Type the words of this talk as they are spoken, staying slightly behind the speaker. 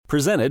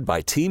Presented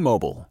by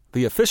T-Mobile,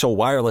 the official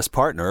wireless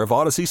partner of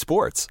Odyssey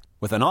Sports.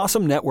 With an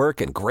awesome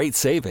network and great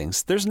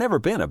savings, there's never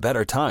been a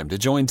better time to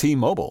join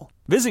T-Mobile.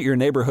 Visit your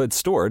neighborhood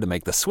store to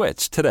make the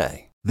switch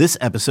today. This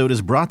episode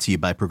is brought to you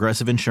by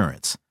Progressive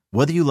Insurance.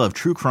 Whether you love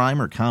true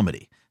crime or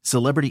comedy,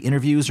 celebrity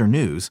interviews or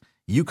news,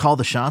 you call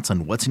the shots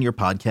on what's in your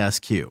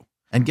podcast queue.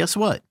 And guess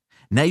what?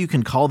 Now you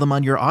can call them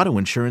on your auto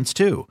insurance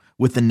too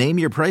with the Name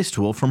Your Price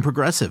tool from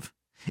Progressive.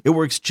 It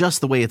works just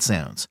the way it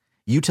sounds.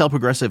 You tell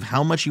Progressive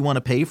how much you want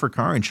to pay for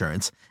car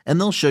insurance, and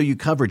they'll show you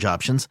coverage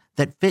options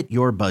that fit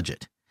your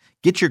budget.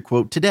 Get your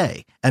quote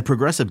today at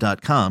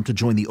Progressive.com to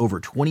join the over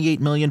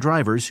 28 million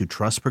drivers who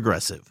trust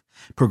Progressive.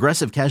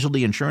 Progressive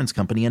Casualty Insurance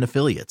Company and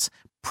Affiliates.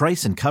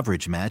 Price and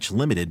coverage match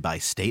limited by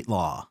state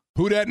law.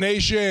 Who Dat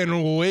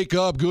Nation, wake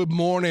up, good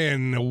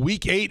morning.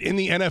 Week 8 in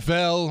the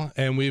NFL,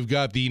 and we've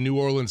got the New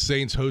Orleans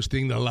Saints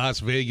hosting the Las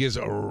Vegas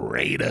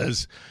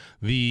Raiders.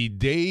 The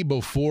day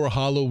before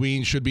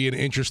Halloween should be an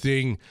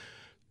interesting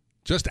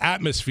just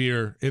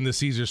atmosphere in the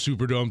Caesars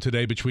Superdome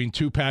today between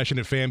two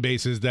passionate fan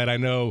bases that I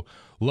know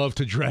love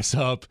to dress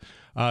up.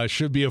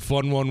 Should be a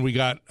fun one. We're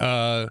going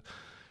to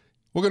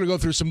go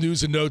through some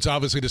news and notes,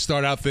 obviously, to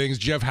start out things.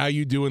 Jeff, how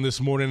you doing this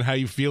morning? How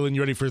you feeling?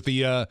 You ready for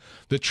the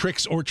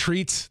tricks or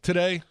treats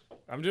today?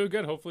 I'm doing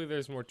good. Hopefully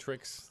there's more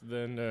tricks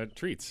than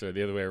treats, or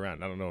the other way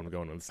around. I don't know what I'm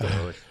going with. Still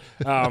early.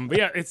 But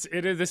yeah, this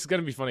is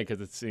going to be funny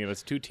because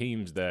it's two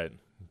teams that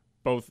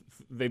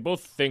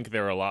both think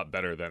they're a lot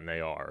better than they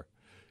are.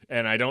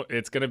 And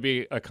it's going to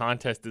be a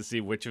contest to see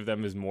which of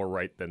them is more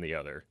right than the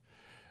other.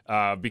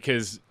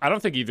 Because I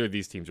don't think either of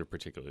these teams are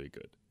particularly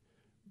good.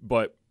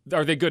 But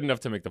are they good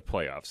enough to make the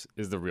playoffs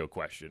is the real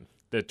question.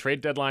 The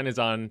trade deadline is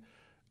on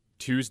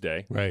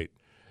Tuesday. Right.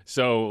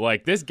 So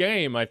like this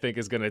game I think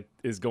is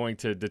going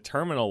to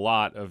determine a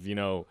lot of,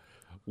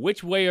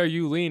 which way are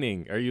you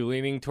leaning? Are you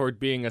leaning toward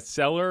being a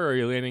seller, or are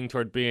you leaning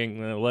toward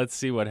being let's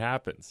see what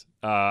happens?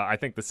 I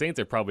think the Saints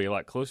are probably a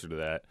lot closer to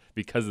that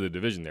because of the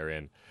division they're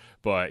in.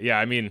 But, yeah,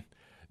 I mean,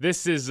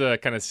 this is a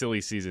kind of silly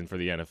season for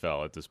the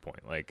NFL at this point.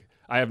 Like,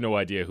 I have no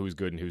idea who's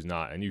good and who's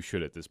not, and you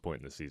should at this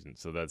point in the season.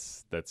 So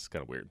that's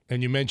kind of weird.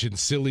 And you mentioned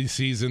silly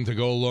season to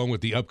go along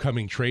with the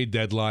upcoming trade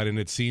deadline, and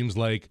it seems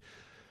like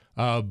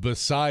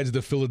besides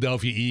the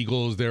Philadelphia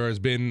Eagles, there has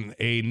been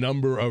a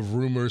number of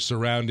rumors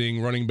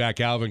surrounding running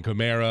back Alvin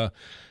Kamara.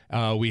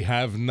 We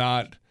have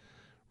not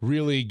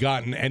really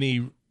gotten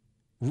any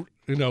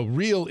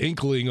real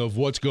inkling of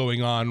what's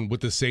going on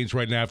with the Saints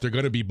right now, if they're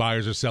going to be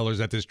buyers or sellers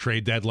at this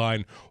trade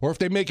deadline, or if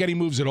they make any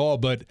moves at all.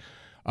 But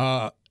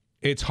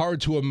it's hard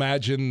to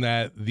imagine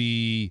that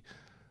the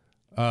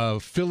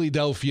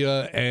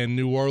Philadelphia and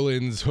New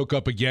Orleans hook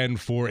up again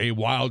for a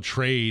wild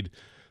trade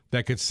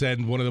that could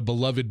send one of the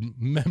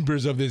beloved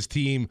members of this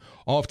team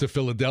off to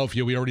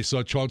Philadelphia. We already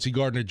saw Chauncey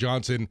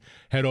Gardner-Johnson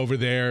head over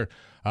there.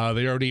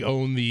 They already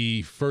own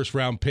the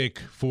first-round pick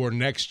for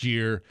next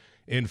year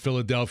in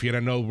Philadelphia, and I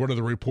know one of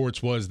the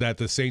reports was that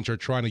the Saints are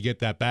trying to get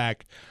that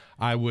back.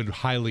 I would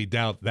highly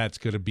doubt that's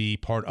going to be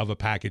part of a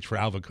package for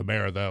Alvin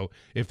Kamara, though,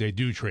 if they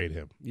do trade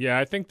him. Yeah,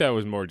 I think that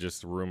was more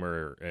just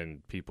rumor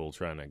and people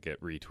trying to get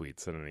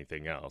retweets than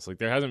anything else. Like,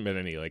 there hasn't been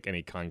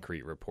any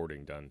concrete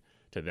reporting done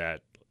to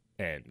that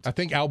end. I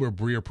think Albert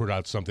Breer put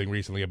out something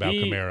recently about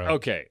Kamara.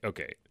 Okay.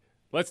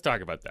 Let's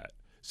talk about that.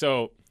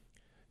 So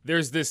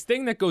there's this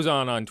thing that goes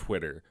on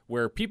Twitter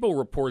where people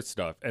report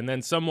stuff and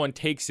then someone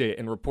takes it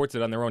and reports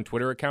it on their own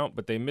Twitter account,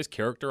 but they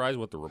mischaracterize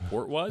what the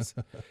report was.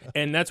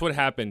 And that's what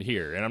happened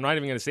here. And I'm not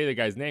even going to say the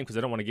guy's name because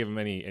I don't want to give him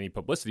any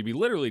publicity. He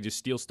literally just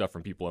steals stuff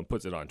from people and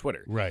puts it on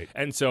Twitter. Right.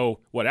 And so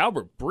what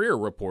Albert Breer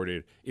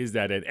reported is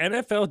that an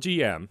NFL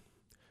GM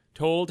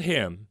told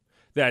him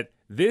that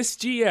this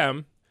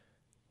GM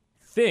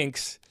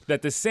thinks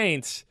that the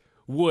Saints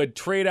would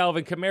trade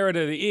Alvin Kamara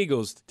to the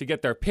Eagles to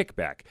get their pick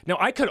back. Now,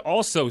 I could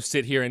also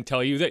sit here and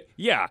tell you that,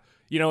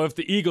 if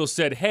the Eagles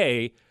said,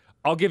 hey,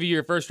 I'll give you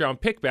your first-round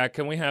pick back,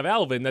 can we have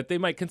Alvin, that they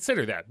might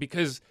consider that.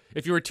 Because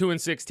if you're a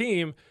 2-6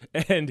 team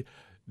and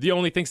the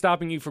only thing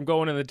stopping you from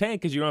going in the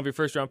tank is you don't have your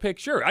first-round pick,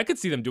 sure, I could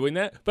see them doing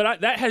that.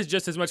 But that has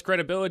just as much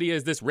credibility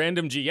as this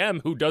random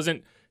GM who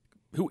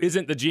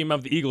isn't the GM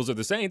of the Eagles or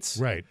the Saints.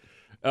 Right.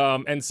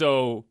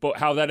 But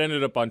how that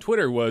ended up on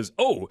Twitter was,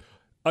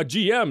 a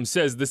GM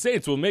says the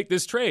Saints will make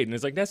this trade. And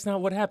it's like, that's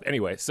not what happened.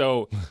 Anyway,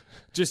 so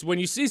just when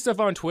you see stuff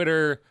on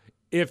Twitter,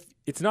 if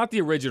it's not the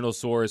original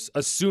source,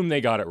 assume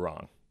they got it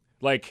wrong.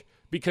 Like,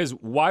 because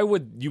why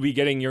would you be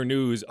getting your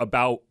news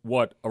about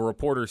what a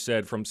reporter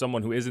said from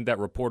someone who isn't that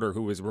reporter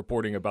who is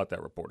reporting about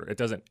that reporter? It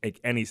doesn't make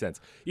any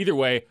sense. Either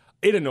way,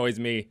 it annoys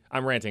me.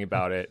 I'm ranting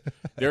about it.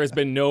 There has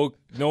been no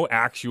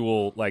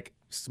actual,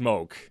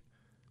 smoke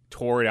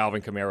toward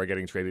Alvin Kamara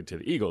getting traded to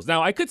the Eagles.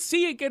 Now, I could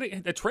see it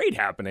getting a trade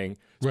happening,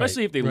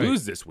 especially if they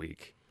lose this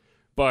week.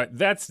 But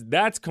that's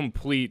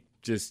complete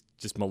just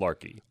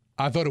malarkey.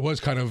 I thought it was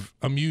kind of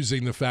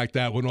amusing the fact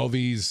that when all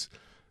these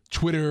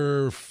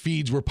Twitter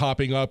feeds were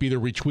popping up, either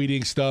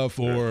retweeting stuff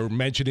or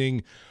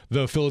mentioning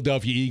the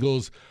Philadelphia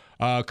Eagles,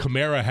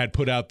 Kamara had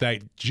put out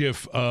that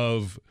GIF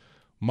of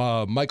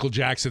Michael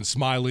Jackson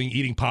smiling,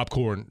 eating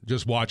popcorn,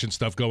 just watching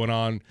stuff going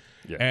on.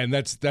 Yeah. And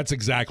that's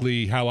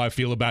exactly how I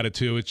feel about it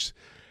too.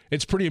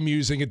 It's pretty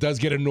amusing. It does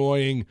get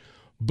annoying,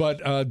 but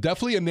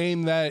definitely a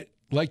name that,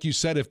 like you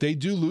said, if they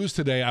do lose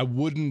today, I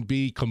wouldn't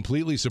be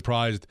completely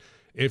surprised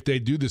if they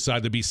do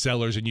decide to be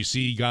sellers and you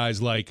see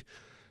guys like,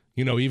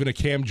 even a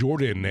Cam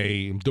Jordan,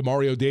 a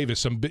DeMario Davis,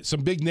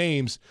 some big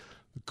names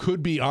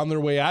could be on their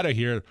way out of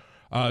here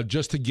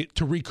just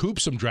to recoup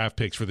some draft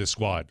picks for this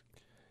squad.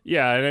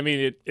 Yeah, and I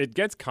mean, it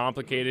gets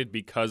complicated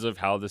because of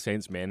how the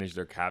Saints manage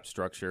their cap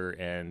structure.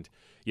 And,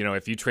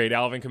 if you trade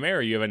Alvin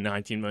Kamara, you have a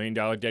 $19 million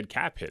dead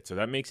cap hit. So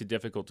that makes it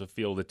difficult to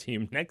field a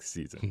team next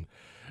season.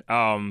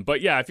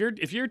 But yeah, if you're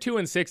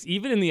 2-6,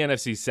 even in the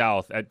NFC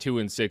South at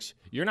 2-6,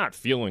 you're not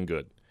feeling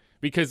good.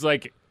 Because,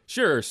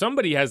 sure,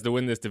 somebody has to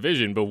win this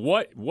division, but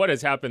what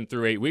has happened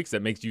through 8 weeks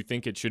that makes you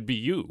think it should be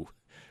you?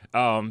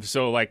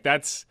 So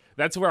that's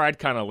where I'd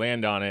kind of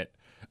land on it.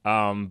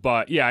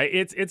 But yeah,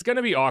 it's going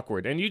to be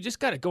awkward, and you just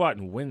got to go out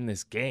and win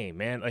this game,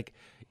 man.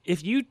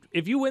 If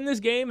you win this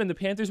game and the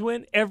Panthers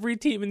win, every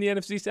team in the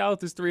NFC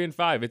South is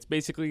 3-5. It's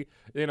basically,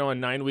 a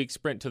 9-week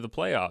sprint to the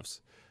playoffs.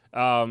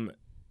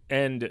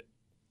 And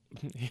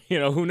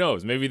who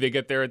knows? Maybe they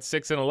get there at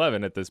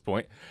 6-11 at this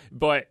point,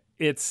 but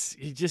you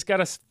just got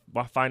to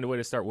find a way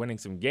to start winning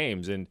some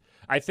games. And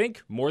I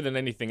think more than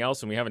anything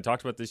else, and we haven't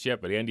talked about this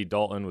yet, but Andy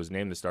Dalton was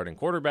named the starting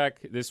quarterback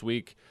this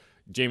week.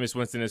 Jameis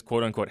Winston is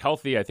quote-unquote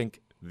healthy. I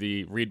think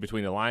the read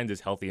between the lines is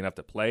healthy enough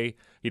to play.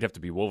 He'd have to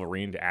be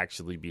Wolverine to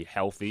actually be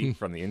healthy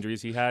from the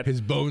injuries he had.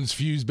 His bones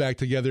fused back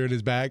together in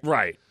his back.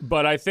 Right.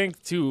 But I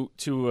think to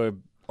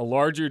a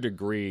larger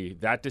degree,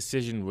 that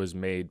decision was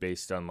made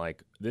based on,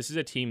 this is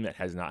a team that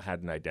has not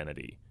had an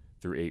identity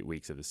through 8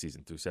 weeks of the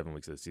season, through 7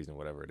 weeks of the season,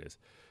 whatever it is.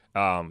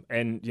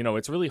 And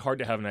it's really hard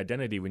to have an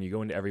identity when you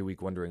go into every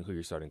week wondering who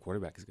your starting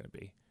quarterback is going to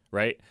be,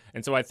 right?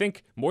 And so I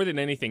think more than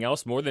anything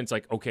else, more than it's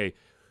okay,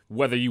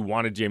 whether you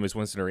wanted Jameis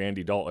Winston or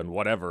Andy Dalton,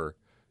 whatever,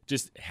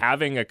 just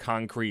having a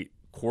concrete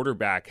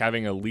quarterback,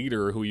 having a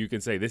leader who you can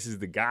say, this is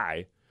the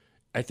guy,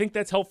 I think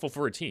that's helpful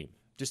for a team,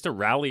 just to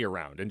rally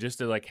around and just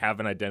to have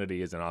an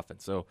identity as an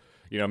offense. So,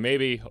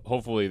 maybe,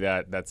 hopefully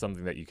that's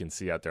something that you can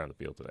see out there on the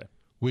field today.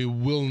 We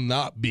will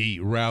not be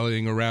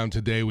rallying around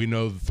today. We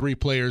know the 3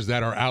 players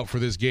that are out for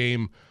this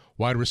game,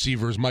 wide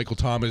receivers Michael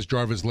Thomas,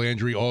 Jarvis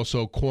Landry,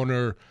 also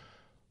corner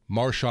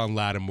Marshawn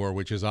Lattimore,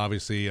 which is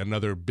obviously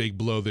another big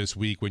blow this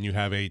week when you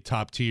have a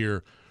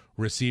top-tier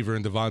receiver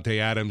in Davante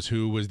Adams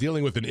who was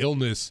dealing with an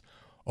illness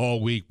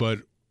all week but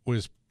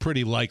was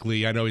pretty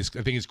likely. I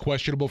think he's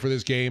questionable for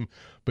this game,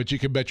 but you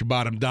can bet your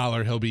bottom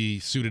dollar he'll be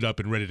suited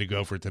up and ready to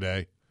go for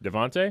today.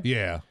 Davante?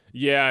 Yeah.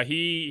 Yeah,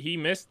 he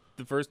missed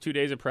the first 2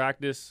 days of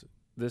practice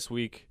this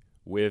week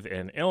with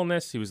an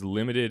illness. He was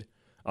limited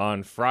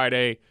on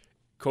Friday,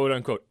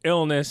 quote-unquote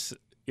illness.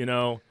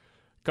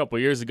 A couple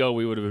of years ago,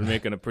 we would have been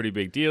making a pretty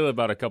big deal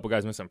about a couple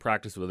guys missing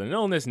practice with an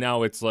illness.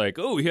 Now it's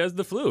he has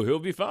the flu. He'll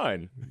be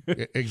fine.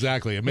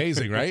 Exactly.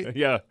 Amazing, right?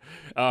 Yeah.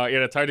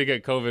 It's hard to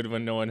get COVID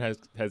when no one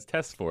has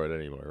tests for it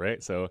anymore,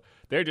 right? So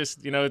they're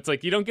just,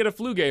 it's you don't get a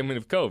flu game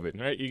with COVID,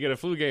 right? You get a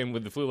flu game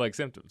with the flu-like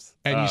symptoms.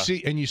 And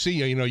you see,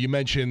 you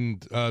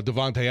mentioned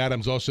Davante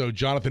Adams, also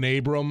Jonathan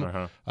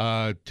Abram,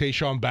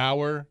 Tayshaun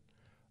Bauer,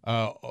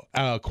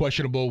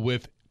 questionable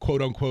with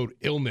quote-unquote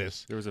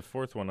illness. There was a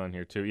fourth one on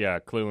here too. Yeah,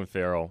 Cleveland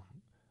Farrell.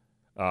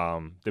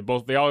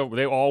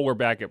 They all were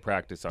back at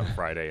practice on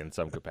Friday in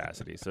some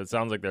capacity, so it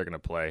sounds like they're going to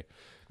play.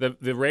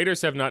 The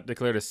Raiders have not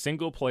declared a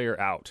single player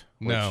out.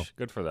 No,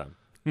 good for them.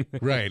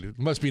 Right, it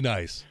must be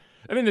nice.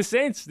 I mean, the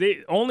Saints, they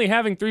only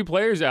having 3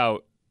 players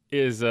out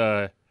is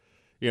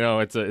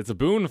it's a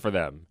boon for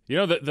them.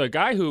 The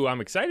guy who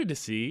I'm excited to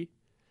see,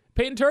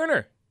 Peyton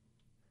Turner.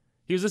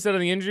 He was listed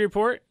on the injury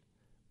report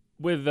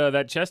with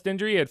that chest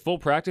injury. He had full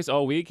practice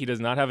all week. He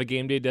does not have a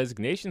game day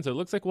designation, so it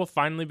looks like we'll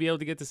finally be able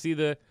to get to see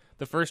the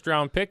first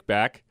round pick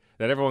back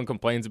that everyone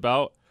complains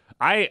about.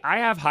 I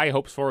have high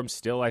hopes for him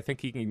still. I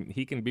think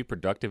he can be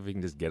productive if he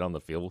can just get on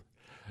the field.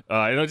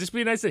 It'll just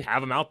be nice to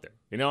have him out there.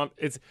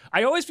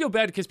 I always feel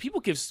bad because people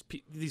give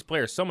these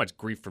players so much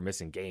grief for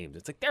missing games.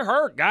 It's they're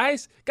hurt,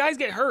 guys. Guys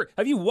get hurt.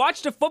 Have you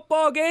watched a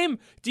football game?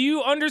 Do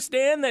you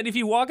understand that if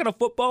you walk on a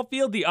football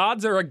field, the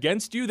odds are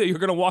against you that you're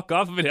going to walk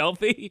off of it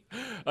healthy?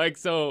 I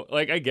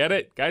get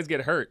it. Guys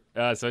get hurt.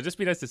 So it'd just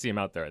be nice to see him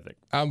out there, I think.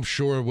 I'm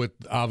sure with,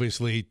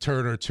 obviously,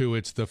 Turner, too,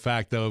 it's the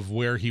fact of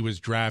where he was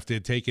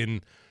drafted,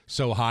 taken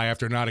so high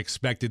after not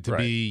expected to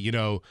be,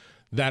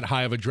 that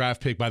high of a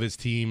draft pick by this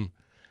team.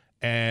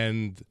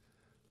 And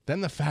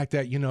then the fact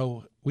that,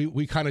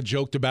 we kind of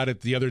joked about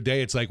it the other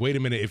day. It's wait a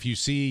minute, if you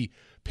see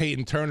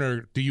Peyton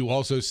Turner, do you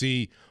also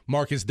see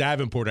Marcus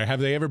Davenport?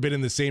 Have they ever been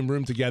in the same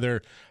room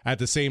together at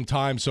the same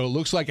time? So it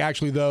looks like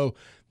actually, though,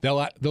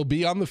 they'll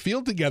be on the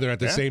field together at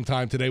the same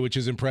time today, which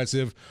is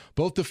impressive.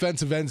 Both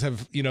defensive ends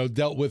have,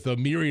 dealt with a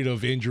myriad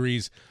of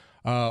injuries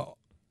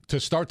to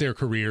start their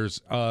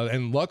careers.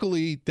 And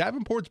luckily,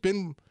 Davenport's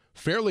been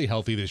fairly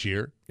healthy this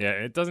year. Yeah,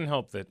 it doesn't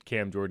help that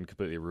Cam Jordan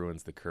completely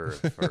ruins the curve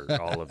for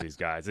all of these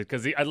guys.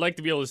 Because I'd like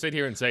to be able to sit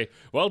here and say,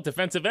 well,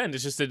 defensive end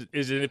is just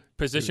is a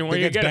position where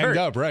you get banged hurt.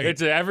 Up, right?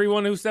 It's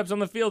everyone who steps on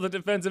the field at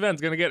defensive end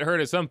is going to get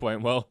hurt at some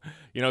point. Well,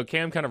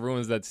 Cam kind of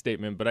ruins that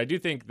statement, but I do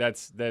think that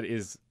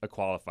is a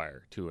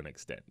qualifier to an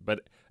extent.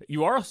 But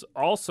you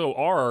also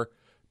are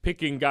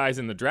picking guys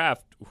in the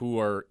draft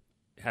who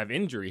have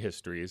injury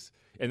histories,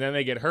 and then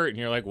they get hurt, and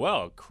you're like,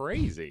 well,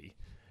 crazy.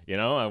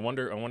 I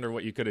wonder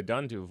what you could have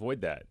done to avoid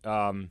that.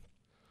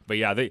 But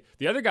yeah,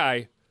 the other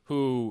guy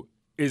who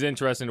is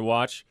interesting to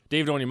watch,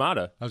 David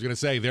Onyemata. I was going to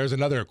say, there's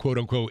another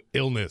quote-unquote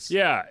illness.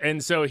 Yeah,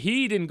 and so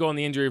he didn't go on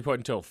the injury report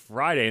until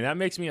Friday, and that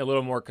makes me a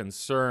little more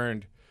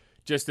concerned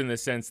just in the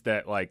sense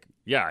that,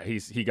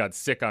 he got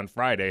sick on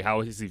Friday.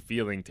 How is he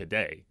feeling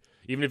today?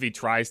 Even if he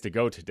tries to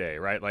go today,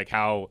 right? Like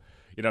how,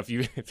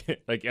 if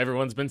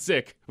everyone's been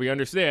sick, we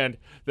understand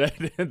that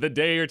the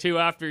day or two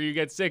after you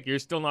get sick, you're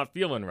still not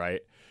feeling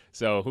right.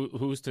 So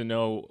who's to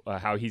know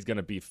how he's going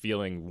to be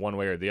feeling one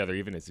way or the other,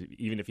 even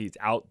if he's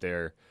out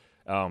there,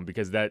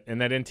 because that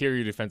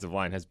interior defensive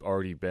line has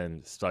already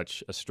been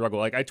such a struggle.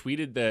 Like I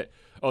tweeted that,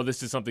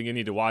 this is something you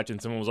need to watch,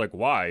 and someone was like,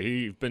 "Why?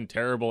 He's been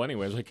terrible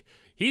anyway." I was like,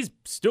 he's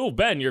still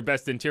been your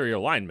best interior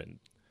lineman.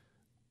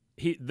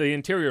 The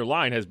interior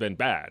line has been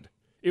bad.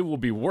 It will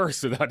be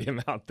worse without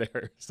him out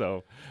there.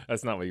 So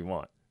that's not what you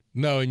want.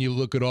 No, and you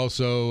look at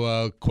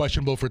also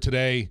questionable for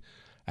today,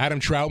 Adam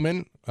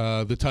Troutman,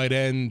 the tight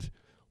end.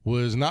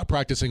 Was not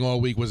practicing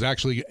all week, was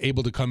actually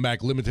able to come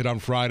back limited on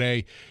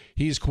Friday.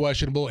 He's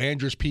questionable.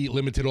 Andrus Peat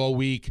limited all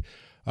week.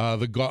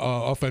 The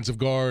offensive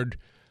guard,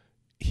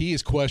 he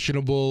is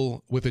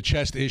questionable with a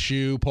chest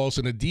issue.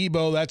 Paulson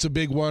Adebo, that's a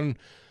big one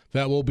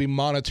that we'll be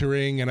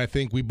monitoring, and I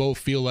think we both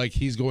feel like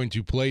he's going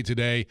to play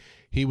today.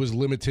 He was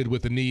limited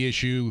with a knee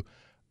issue.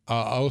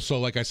 Also,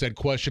 like I said,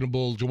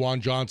 questionable.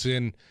 Juwan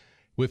Johnson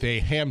with a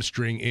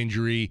hamstring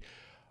injury.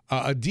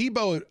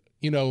 Adebo,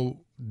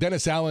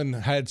 Dennis Allen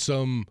had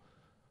some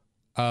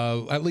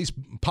at least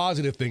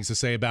positive things to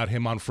say about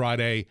him on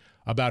Friday,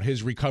 about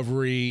his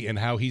recovery and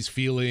how he's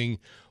feeling,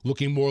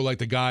 looking more like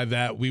the guy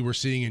that we were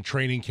seeing in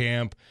training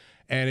camp.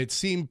 And it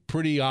seemed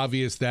pretty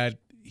obvious that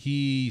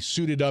he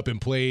suited up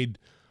and played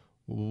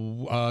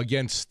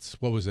against,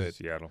 what was it?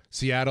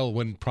 Seattle,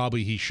 when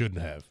probably he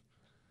shouldn't have.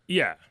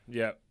 Yeah.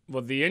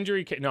 Well, the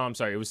injury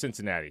it was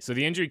Cincinnati. So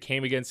the injury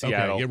came against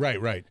Seattle. Okay, yeah,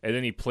 right. And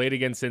then he played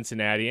against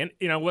Cincinnati. And,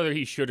 whether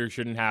he should or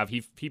shouldn't have,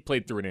 he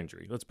played through an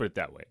injury. Let's put it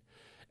that way.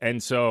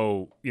 And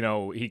so,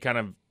 he kind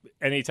of,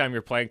 anytime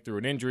you're playing through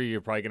an injury, you're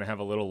probably going to have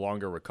a little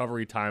longer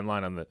recovery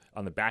timeline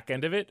on the back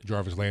end of it.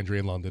 Jarvis Landry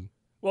in London.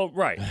 Well,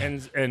 right.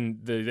 And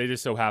they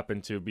just so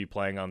happened to be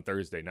playing on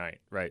Thursday night,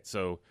 right?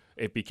 So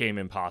it became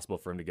impossible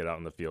for him to get out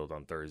on the field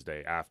on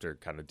Thursday after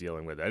kind of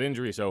dealing with that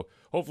injury. So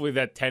hopefully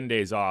that 10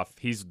 days off,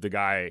 he's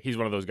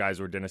one of those guys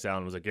where Dennis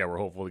Allen was like, yeah, we're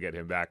hopeful to get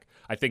him back.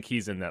 I think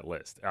he's in that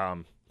list.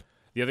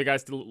 The other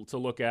guys to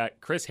look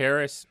at, Chris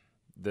Harris,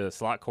 the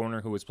slot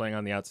corner who was playing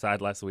on the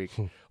outside last week.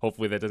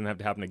 Hopefully that doesn't have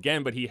to happen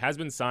again, but he has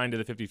been signed to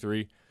the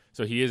 53,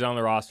 so he is on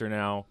the roster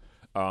now.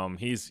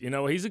 He's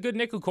a good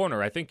nickel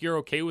corner. I think you're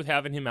okay with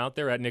having him out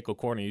there at nickel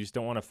corner. You just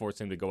don't want to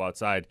force him to go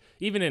outside.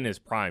 Even in his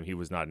prime, he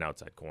was not an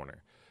outside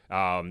corner.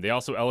 They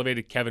also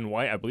elevated Kevin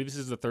White. I believe this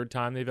is the third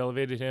time they've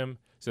elevated him,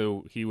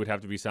 so he would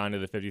have to be signed to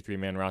the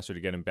 53-man roster to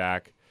get him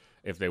back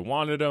if they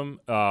wanted him.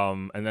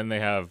 And then they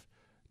have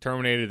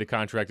terminated the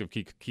contract of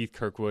Keith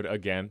Kirkwood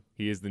again.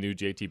 He is the new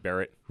JT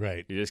Barrett.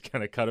 Right. You just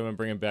kind of cut him and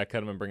bring him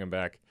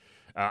back.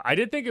 I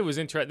did think it was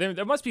interesting.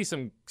 There must be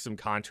some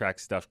contract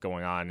stuff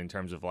going on in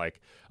terms of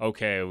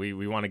okay,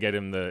 we want to get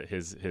him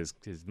his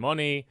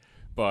money,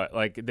 but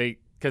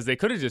because they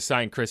could have just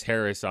signed Chris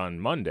Harris on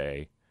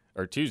Monday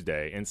or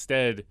Tuesday.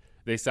 Instead,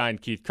 they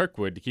signed Keith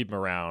Kirkwood to keep him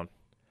around,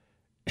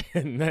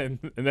 and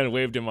then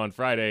waived him on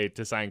Friday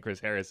to sign Chris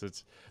Harris.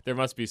 There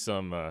must be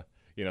some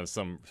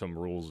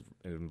rules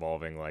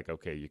involving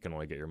okay, you can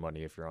only get your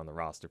money if you're on the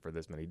roster for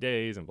this many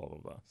days and blah, blah,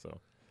 blah. So,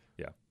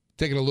 yeah.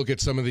 Taking a look at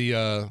some of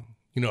the,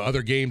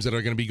 other games that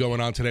are going to be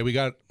going on today. We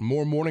got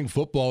more morning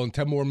football in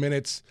 8 more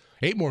minutes,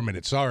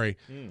 sorry.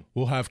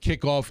 We'll have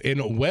kickoff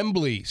in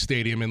Wembley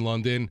Stadium in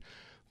London.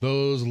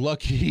 Those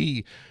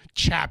lucky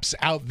chaps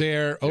out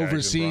there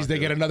overseas, they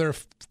get another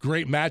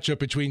great matchup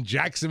between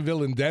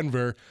Jacksonville and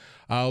Denver.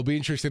 It'll be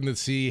interesting to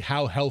see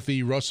how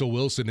healthy Russell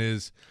Wilson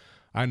is.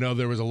 I know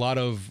there was a lot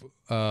of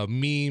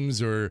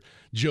memes or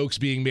jokes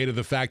being made of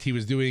the fact he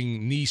was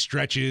doing knee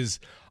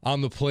stretches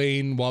on the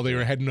plane while they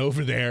were heading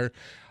over there.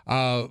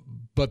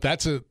 But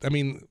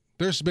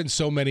there's been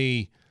so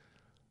many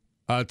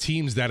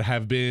teams that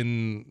have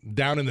been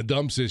down in the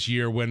dumps this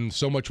year when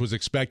so much was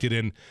expected.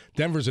 And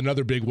Denver's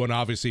another big one,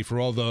 obviously, for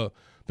all the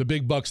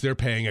big bucks they're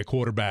paying at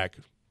quarterback.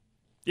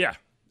 Yeah.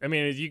 I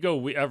mean, as you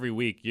go every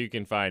week, you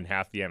can find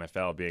half the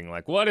NFL being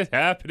like, what is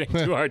happening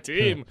to our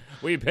team?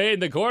 We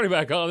paid the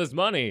quarterback all this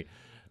money.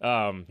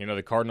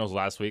 The Cardinals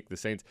last week, the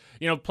Saints.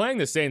 Playing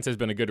the Saints has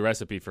been a good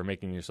recipe for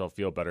making yourself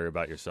feel better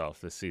about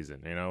yourself this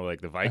season.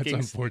 Like the Vikings.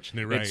 That's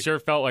unfortunate, right? It sure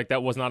felt like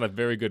that was not a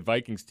very good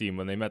Vikings team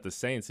when they met the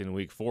Saints in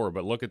Week 4.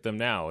 But look at them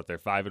now. They're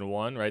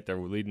 5-1, right? They're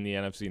leading the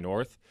NFC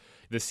North.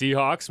 The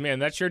Seahawks, man,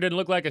 that sure didn't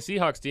look like a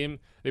Seahawks team.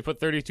 They put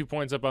 32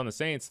 points up on the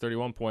Saints,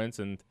 31 points,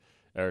 it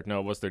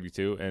was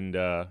 32. And,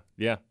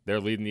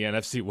 they're leading the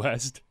NFC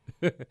West.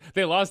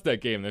 They lost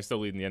that game. They're still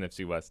leading the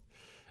NFC West.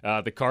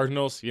 The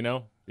Cardinals,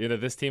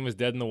 this team is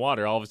dead in the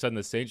water. All of a sudden,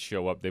 the Saints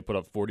show up. They put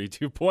up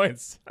 42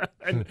 points.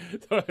 And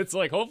so it's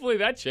like, hopefully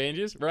that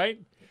changes, right?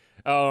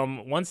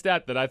 One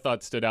stat that I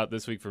thought stood out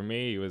this week for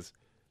me was,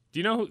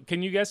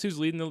 can you guess who's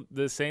leading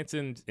the Saints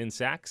in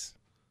sacks?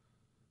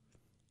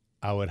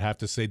 I would have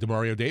to say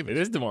DeMario Davis. It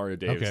is DeMario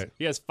Davis. Okay.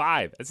 He has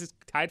 5. That's just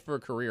tied for a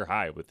career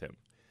high with him.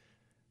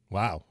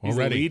 Wow. He's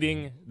already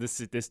leading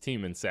this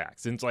team in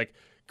sacks. And it's like,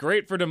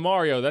 great for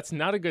DeMario. That's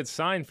not a good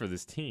sign for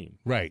this team.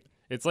 Right.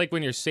 It's like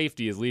when your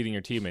safety is leading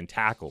your team in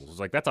tackles. It's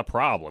like, that's a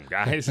problem,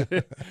 guys. So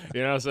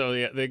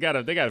they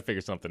gotta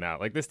figure something out.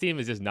 Like, this team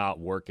is just not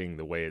working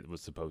the way it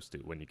was supposed to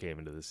when you came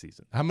into this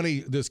season. How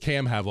many does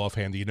Cam have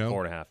offhand? Do you know?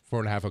 4.5.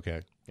 4.5.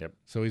 Okay. Yep.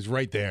 So he's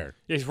right there.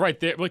 He's right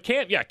there. Well,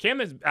 Cam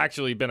has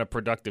actually been a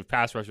productive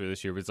pass rusher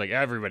this year, but it's like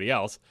everybody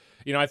else.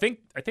 I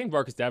think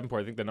Marcus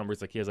Davenport, I think the number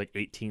is like he has like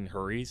 18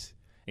 hurries,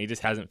 and he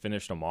just hasn't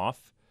finished them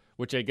off,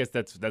 which I guess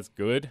that's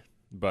good,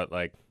 but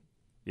like,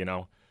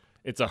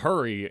 it's a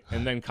hurry,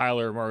 and then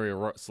Kyler Murray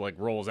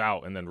rolls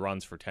out and then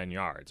runs for 10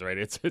 yards, right?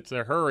 It's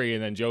a hurry,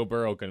 and then Joe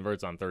Burrow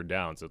converts on 3rd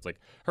down. So it's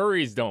like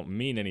hurries don't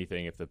mean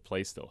anything if the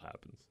play still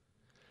happens.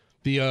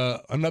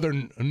 The another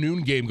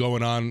noon game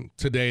going on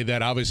today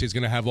that obviously is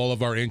going to have all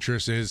of our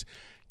interest is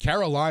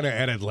Carolina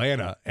at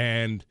Atlanta.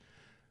 And,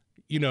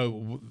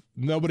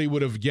 nobody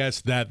would have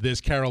guessed that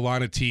this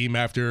Carolina team,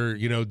 after,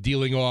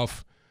 dealing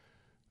off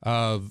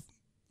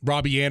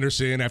Robbie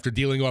Anderson, after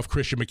dealing off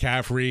Christian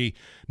McCaffrey,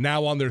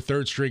 now on their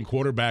 3rd-string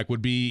quarterback,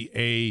 would be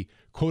a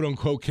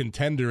quote-unquote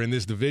contender in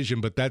this division.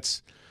 But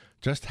that's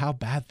just how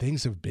bad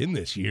things have been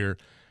this year.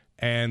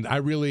 And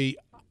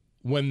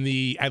when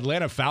the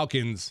Atlanta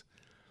Falcons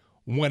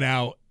went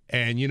out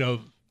and,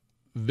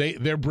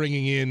 they're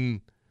bringing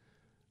in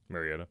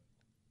Mariota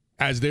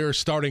as their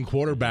starting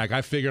quarterback,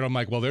 I figured, I'm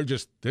like, well, they're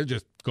just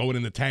going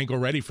in the tank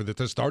already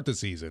to start the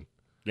season.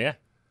 Yeah.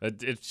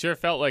 It sure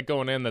felt like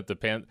going in that the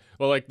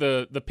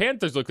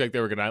Panthers looked like they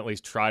were going to at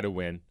least try to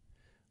win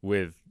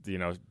with,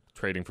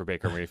 trading for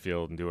Baker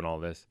Mayfield and doing all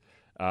this.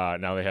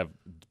 Now they have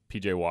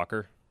P.J.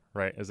 Walker,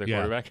 right, as their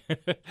quarterback.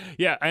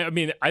 Yeah,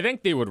 I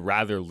think they would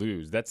rather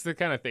lose. That's the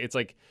kind of thing. It's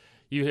like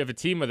you have a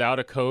team without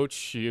a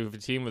coach, you have a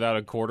team without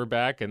a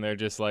quarterback, and they're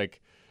just like,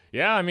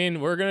 yeah,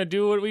 we're going to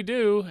do what we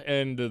do.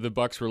 And the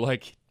Bucs were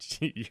like,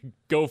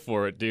 go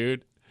for it,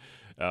 dude.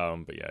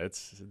 But yeah,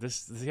 it's the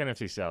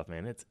NFC South,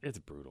 man. It's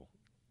brutal.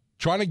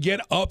 Trying to get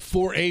up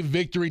for a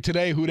victory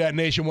today. Who Dat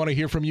Nation want to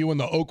hear from you on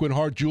the Oakland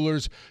Hart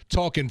Jewelers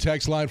talk and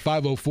text line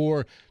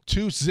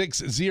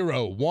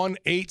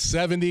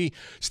 504-260-1870.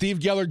 Steve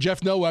Geller,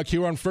 Jeff Nowak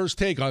here on First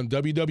Take on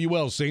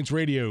WWL Saints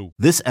Radio.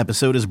 This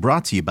episode is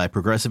brought to you by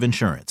Progressive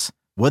Insurance.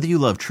 Whether you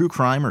love true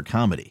crime or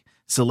comedy,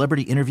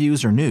 celebrity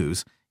interviews or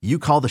news, you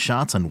call the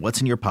shots on what's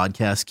in your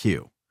podcast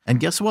queue. And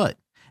guess what?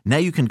 Now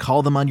you can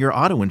call them on your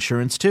auto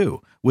insurance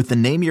too with the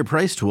Name Your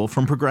Price tool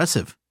from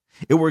Progressive.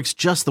 It works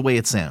just the way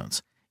it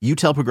sounds. You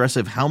tell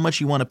Progressive how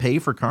much you want to pay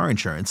for car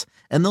insurance,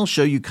 and they'll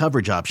show you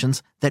coverage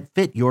options that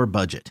fit your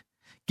budget.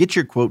 Get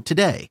your quote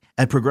today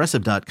at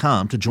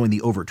Progressive.com to join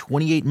the over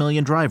 28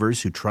 million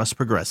drivers who trust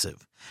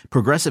Progressive.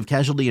 Progressive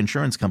Casualty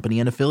Insurance Company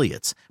and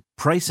Affiliates.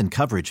 Price and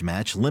coverage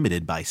match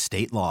limited by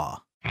state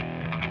law.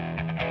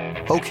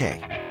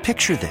 Okay,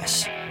 picture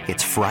this.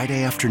 It's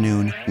Friday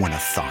afternoon when a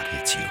thought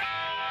hits you.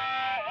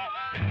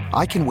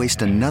 I can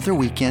waste another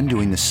weekend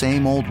doing the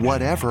same old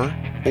whatever,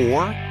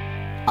 or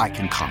I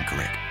can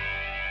conquer it.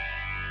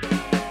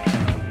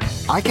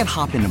 I can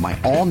hop into my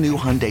all-new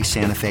Hyundai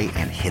Santa Fe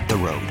and hit the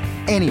road.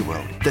 Any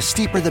road. The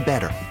steeper, the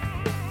better.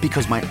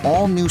 Because my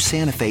all-new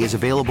Santa Fe is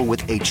available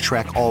with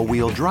H-Track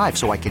all-wheel drive,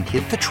 so I can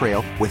hit the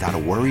trail without a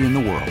worry in the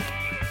world.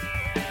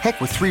 Heck,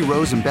 with 3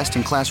 rows and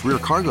best-in-class rear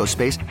cargo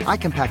space, I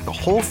can pack the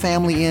whole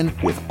family in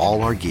with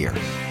all our gear.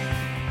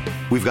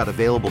 We've got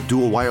available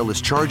dual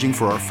wireless charging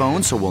for our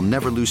phones, so we'll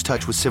never lose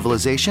touch with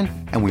civilization,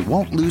 and we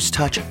won't lose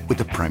touch with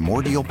the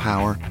primordial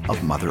power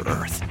of Mother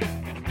Earth.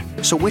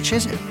 So which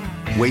is it?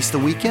 Waste the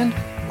weekend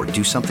or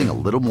do something a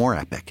little more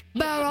epic?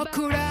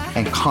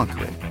 And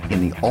conquer it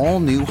in the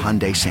all-new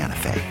Hyundai Santa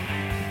Fe.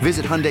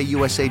 Visit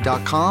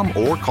HyundaiUSA.com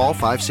or call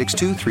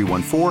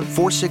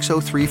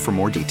 562-314-4603 for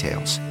more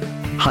details.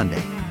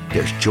 Hyundai,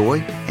 there's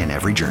joy in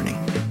every journey.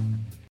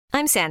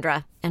 I'm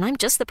Sandra, and I'm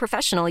just the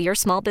professional your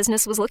small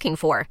business was looking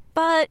for.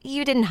 But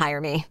you didn't hire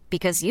me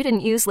because you didn't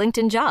use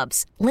LinkedIn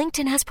Jobs.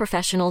 LinkedIn has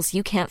professionals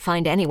you can't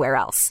find anywhere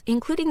else,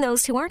 including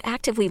those who aren't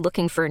actively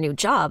looking for a new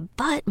job,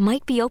 but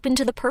might be open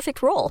to the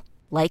perfect role,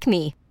 like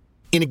me.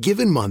 In a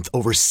given month,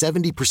 over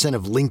 70%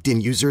 of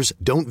LinkedIn users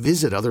don't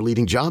visit other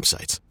leading job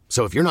sites.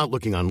 So if you're not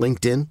looking on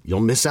LinkedIn, you'll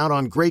miss out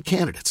on great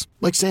candidates,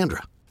 like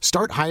Sandra.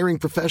 Start hiring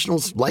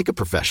professionals like a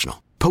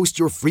professional. Post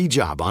your free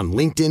job on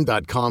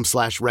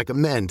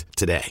linkedin.com/recommend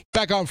today.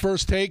 Back on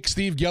First Take,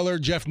 Steve Geller,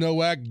 Jeff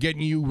Nowak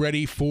getting you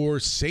ready for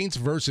Saints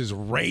versus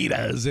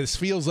Raiders. This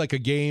feels like a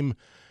game,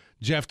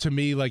 Jeff, to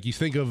me, like you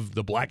think of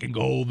the black and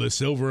gold, the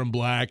silver and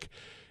black.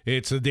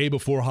 It's the day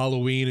before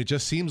Halloween. It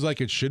just seems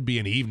like it should be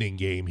an evening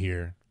game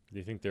here. Do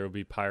you think there will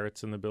be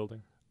pirates in the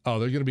building? Oh,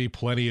 there's going to be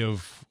plenty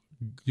of,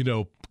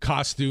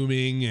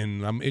 costuming,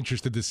 and I'm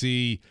interested to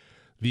see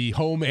the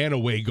home and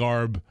away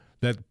garb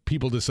that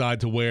people decide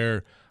to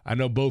wear. I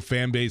know both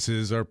fan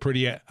bases are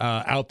pretty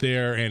out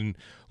there and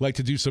like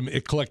to do some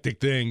eclectic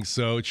things,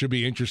 so it should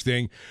be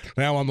interesting.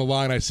 Now on the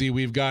line, I see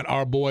we've got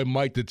our boy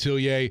Mike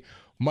Detillier.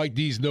 Mike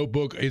D's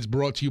Notebook is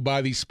brought to you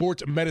by the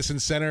Sports Medicine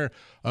Center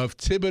of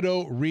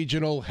Thibodaux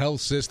Regional Health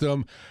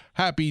System.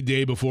 Happy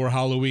day before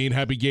Halloween.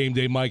 Happy game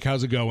day, Mike.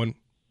 How's it going?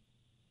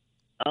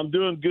 I'm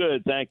doing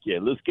good, thank you.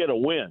 Let's get a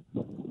win.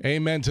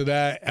 Amen to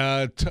that.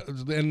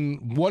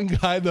 And one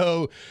guy,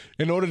 though,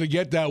 in order to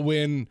get that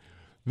win,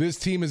 this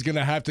team is going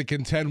to have to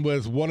contend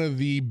with one of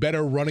the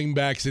better running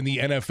backs in the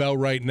NFL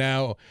right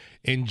now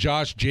in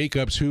Josh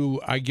Jacobs,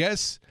 who I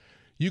guess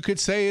you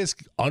could say is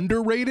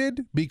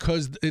underrated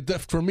because,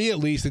 for me at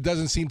least, it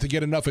doesn't seem to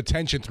get enough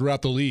attention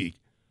throughout the league.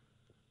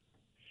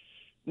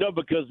 No,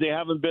 because they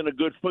haven't been a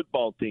good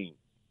football team.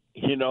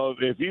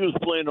 If he was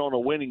playing on a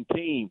winning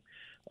team,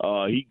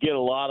 he'd get a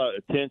lot of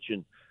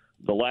attention.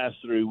 The last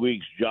 3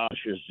 weeks,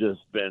 Josh has just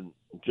been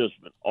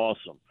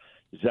awesome.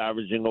 He's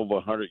averaging over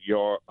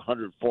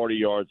 140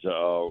 yards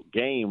a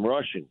game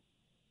rushing.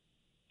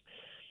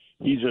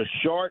 He's a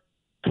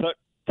short-cut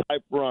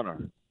type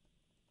runner,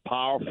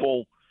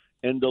 powerful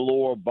in the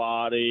lower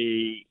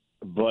body,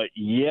 but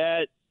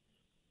yet,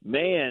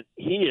 man,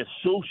 he is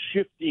so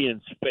shifty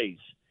in space.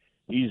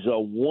 He's a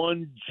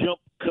one-jump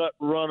cut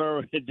runner,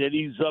 and then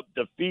he's up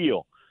the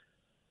field.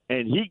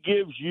 And he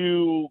gives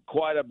you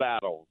quite a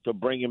battle to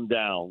bring him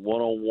down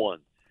one-on-one.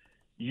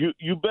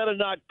 You better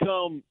not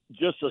come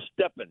just a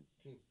stepping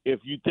if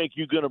you think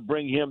you're going to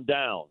bring him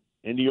down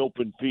in the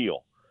open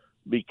field,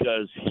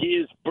 because he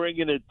is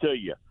bringing it to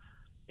you.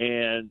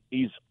 And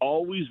he's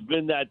always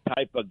been that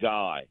type of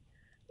guy.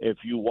 If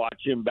you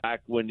watch him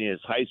back when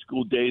his high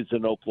school days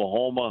in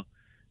Oklahoma,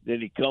 then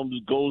he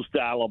goes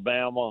to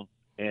Alabama,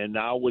 and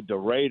now with the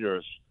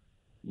Raiders,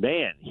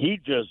 man, he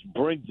just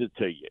brings it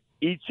to you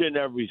each and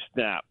every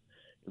snap.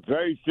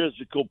 Very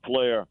physical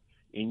player,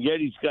 and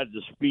yet he's got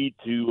the speed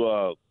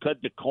to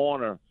cut the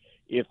corner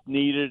if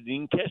needed. He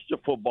can catch the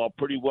football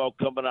pretty well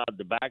coming out of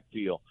the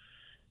backfield.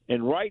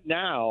 And right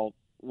now,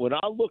 when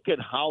I look at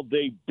how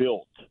they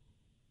built,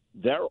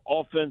 their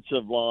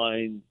offensive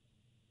line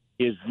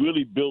is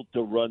really built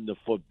to run the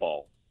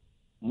football,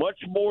 much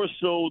more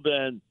so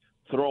than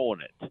throwing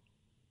it.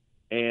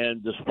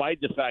 And despite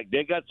the fact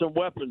they got some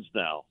weapons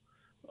now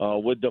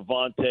with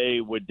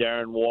Devontae, with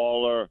Darren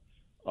Waller,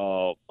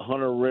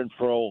 Hunter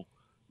Renfrow,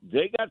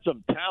 they got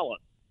some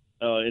talent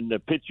in the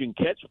pitch and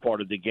catch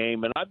part of the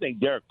game, and I think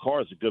Derek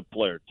Carr is a good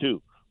player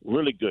too,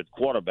 really good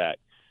quarterback.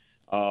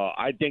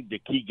 I think the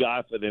key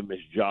guy for them is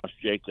Josh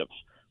Jacobs,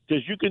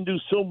 because you can do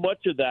so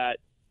much of that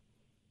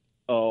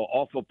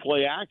off of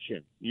play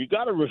action. You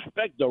got to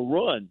respect the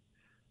run,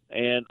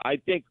 and I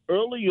think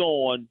early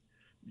on,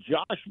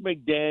 Josh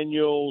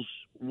McDaniels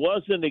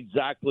wasn't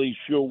exactly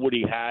sure what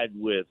he had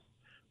with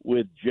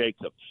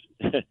Jacobs.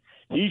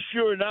 He's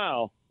sure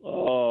now,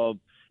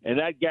 and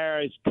that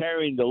guy is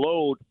carrying the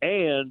load,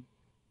 and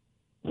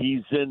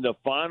he's in the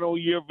final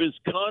year of his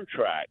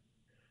contract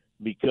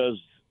because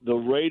the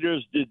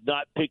Raiders did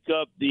not pick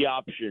up the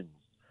options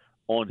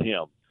on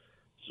him.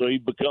 So he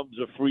becomes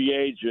a free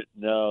agent.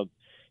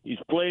 He's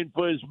playing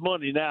for his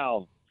money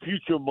now,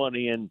 future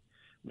money, and,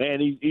 man,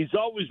 he's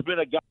always been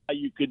a guy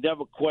you could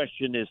never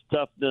question his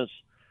toughness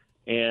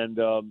and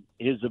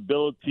his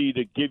ability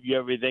to give you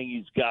everything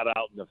he's got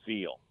out in the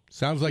field.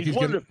 Sounds like he's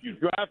one of the few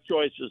draft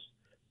choices,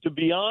 to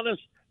be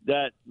honest,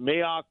 that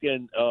Mayock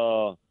and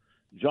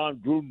John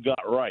Gruden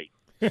got right.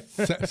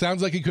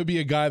 Sounds like he could be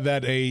a guy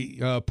that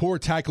a poor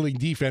tackling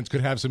defense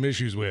could have some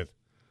issues with.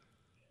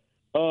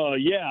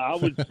 Yeah, I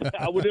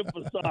would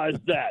emphasize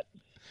that.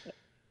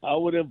 I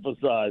would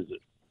emphasize it.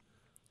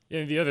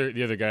 Yeah,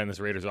 the other guy in this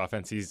Raiders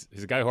offense, he's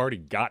a guy who already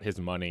got his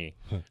money,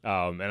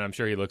 and I'm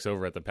sure he looks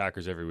over at the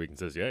Packers every week and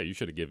says, "Yeah, you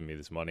should have given me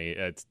this money."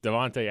 It's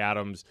Davante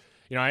Adams.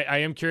 I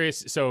am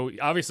curious. So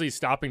obviously,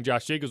 stopping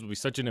Josh Jacobs will be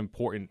such an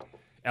important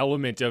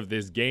element of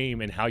this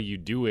game, and how you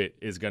do it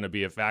is going to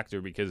be a factor,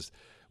 because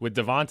with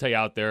Davante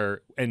out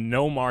there and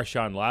no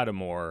Marshawn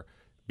Lattimore,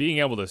 being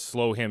able to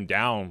slow him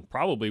down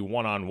probably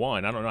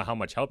one-on-one, I don't know how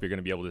much help you're going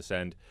to be able to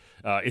send,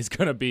 is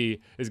going to be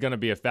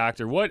a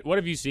factor. What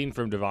have you seen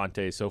from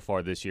Davante so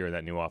far this year in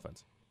that new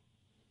offense?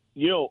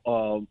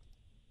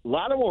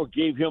 Lattimore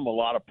gave him a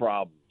lot of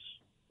problems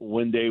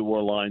when they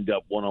were lined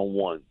up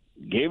one-on-one.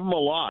 Gave him a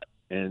lot.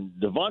 And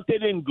Davante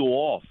didn't go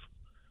off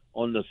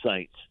on the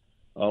Saints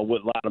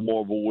with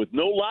Lattimore. But with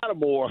no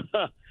Lattimore,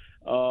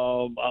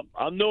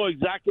 I know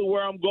exactly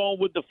where I'm going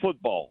with the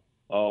football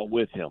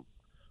with him.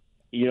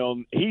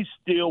 He's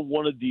still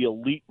one of the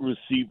elite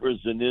receivers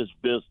in this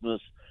business.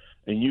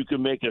 and you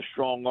can make a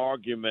strong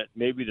argument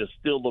maybe to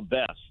still the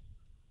best.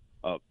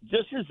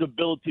 Just his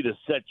ability to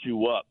set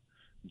you up,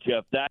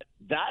 Jeff,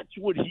 that's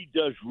what he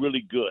does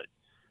really good.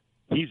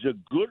 He's a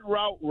good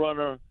route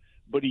runner,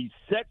 but he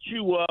sets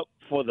you up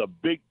for the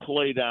big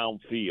play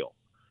downfield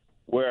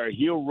where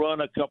he'll run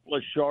a couple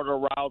of shorter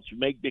routes,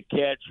 make the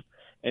catch,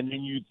 and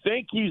then you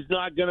think he's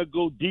not going to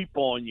go deep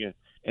on you,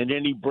 and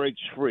then he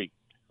breaks free.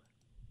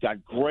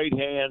 Got great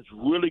hands,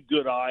 really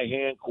good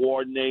eye-hand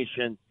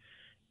coordination,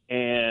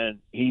 and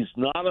he's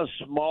not a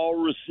small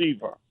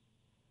receiver.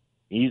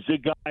 He's a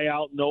guy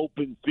out in the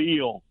open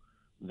field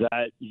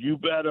that you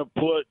better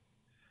put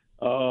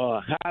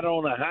a hat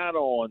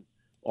on,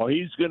 or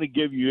he's going to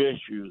give you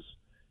issues.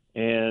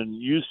 And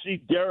you see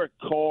Derek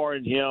Carr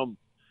and him,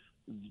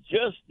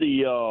 just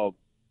the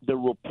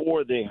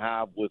rapport they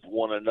have with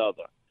one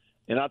another.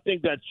 And I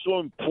think that's so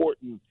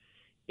important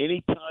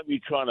anytime you're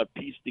trying to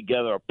piece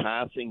together a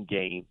passing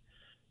game,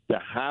 to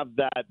have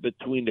that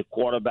between the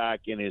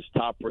quarterback and his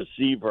top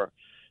receiver.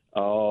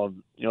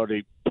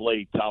 They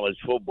play college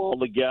football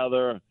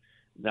together,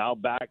 now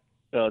back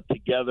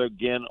together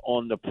again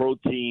on the pro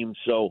team.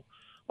 So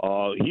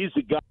he's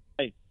a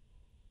guy.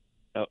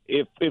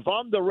 If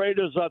I'm the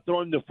Raiders, I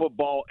throw him the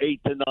football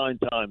 8 to 9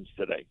 times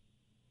today.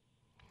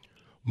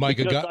 Mike,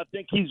 because I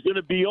think he's going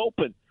to be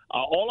open.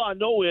 All I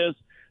know is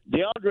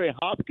DeAndre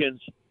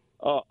Hopkins,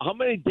 how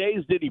many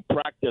days did he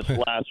practice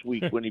last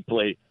week when he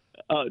played?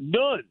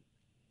 None.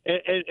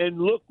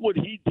 And look what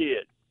he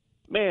did.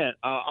 Man,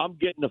 I'm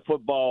getting the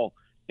football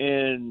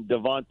in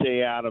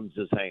Devontae Adams'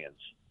 hands.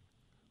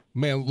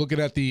 Man, looking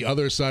at the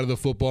other side of the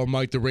football,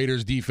 Mike, the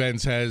Raiders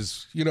defense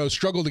has,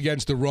 struggled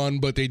against the run,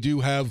 but they do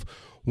have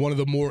one of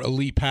the more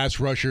elite pass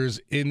rushers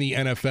in the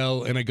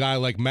NFL, and a guy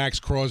like Max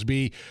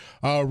Crosby.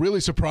 Really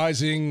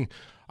surprising,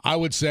 I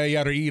would say,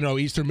 out of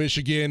Eastern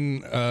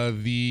Michigan,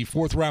 the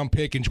fourth-round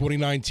pick in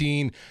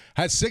 2019,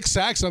 had 6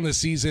 sacks on the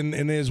season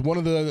and is one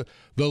of the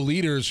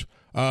leaders,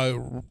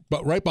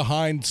 but right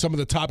behind some of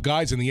the top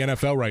guys in the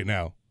NFL right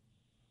now.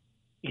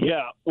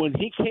 Yeah, when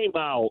he came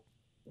out,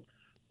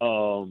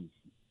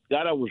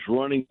 guy that was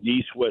running the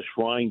East-West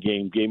Shrine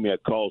game gave me a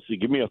call. So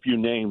give me a few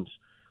names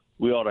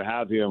we ought to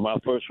have here. My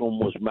first one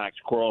was Max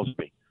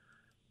Crosby.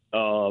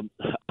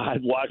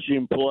 I'd watch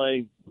him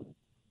play,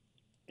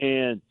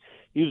 and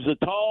he was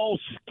a tall,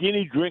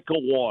 skinny drink of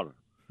water,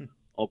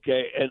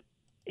 okay? And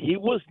he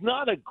was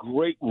not a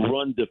great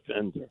run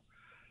defender,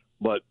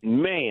 but,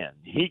 man,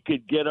 he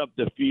could get up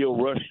the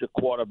field, rush the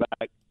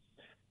quarterback,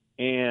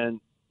 and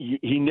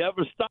he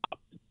never stopped.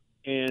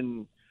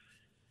 And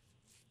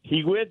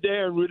he went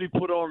there and really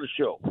put on a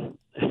show,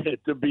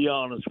 to be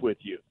honest with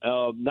you.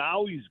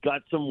 Now he's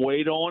got some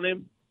weight on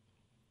him,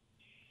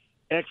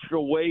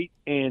 extra weight,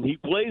 and he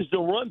plays the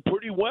run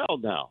pretty well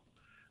now.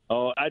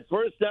 At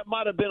first, that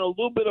might have been a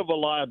little bit of a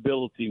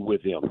liability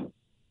with him.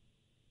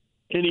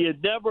 And he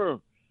had never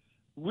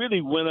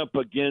really went up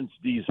against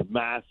these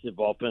massive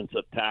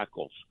offensive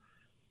tackles.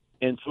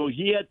 And so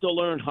he had to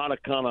learn how to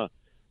kind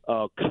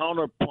of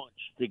counter-punch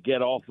to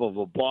get off of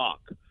a block.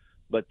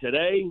 But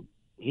today,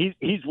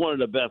 he's one of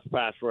the best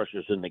pass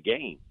rushers in the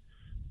game.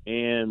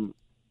 And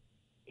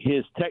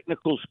his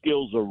technical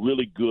skills are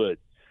really good.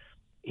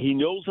 He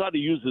knows how to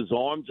use his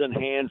arms and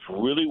hands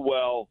really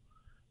well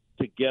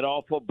to get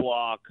off a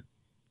block,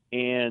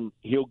 and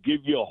he'll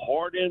give you a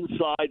hard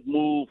inside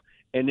move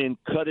and then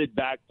cut it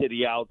back to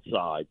the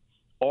outside,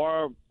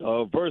 or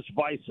vice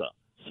versa,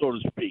 so to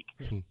speak.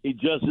 He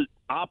does it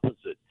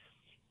opposite.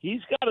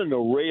 He's got an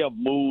array of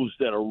moves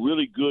that are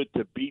really good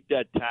to beat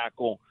that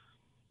tackle,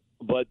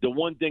 but the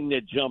one thing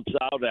that jumps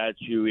out at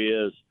you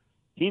is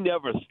he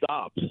never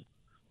stops.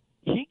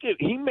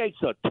 He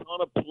makes a ton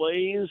of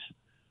plays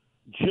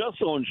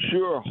just on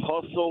sure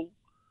hustle,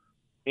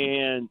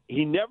 and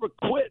he never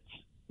quits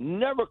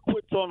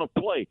on a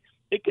play.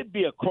 It could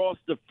be across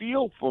the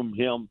field from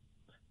him,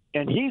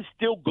 and he's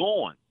still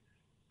going.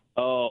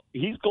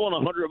 He's going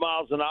 100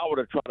 miles an hour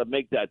to try to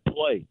make that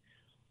play.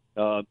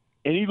 And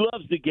he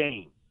loves the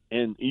game,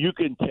 and you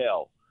can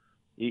tell.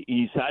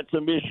 He's had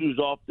some issues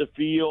off the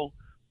field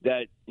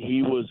that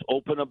he was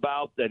open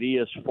about, that he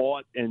has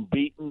fought and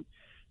beaten.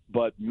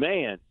 But,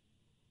 man,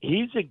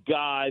 he's a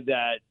guy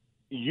that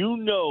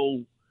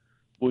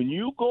when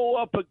you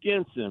go up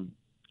against him,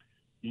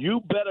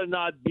 you better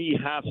not be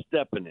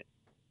half-stepping it.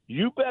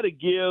 You better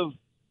give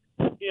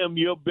him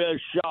your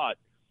best shot,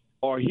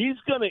 or he's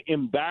going to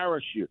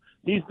embarrass you.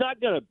 He's not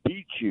going to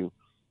beat you.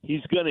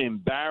 He's going to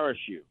embarrass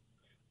you.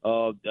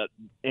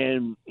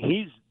 And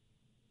he's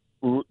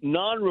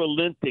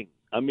non-relenting.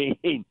 I mean,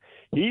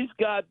 he's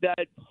got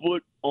that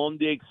foot on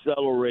the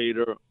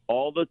accelerator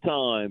all the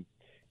time,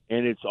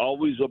 and it's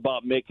always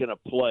about making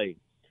a play.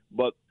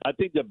 But I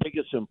think the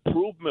biggest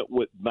improvement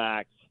with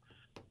Max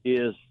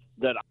is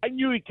that I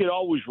knew he could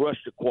always rush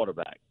the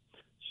quarterback.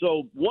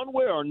 So one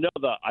way or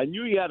another, I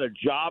knew he had a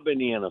job in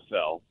the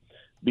NFL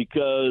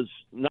because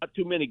not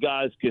too many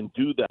guys can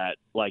do that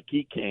like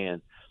he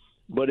can.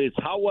 But it's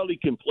how well he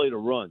can play the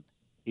run.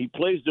 He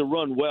plays the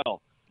run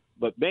well.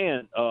 But,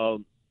 man,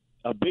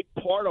 a big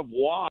part of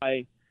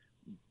why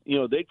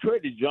they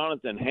traded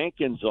Jonathan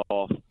Hankins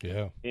off,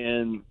 Yeah.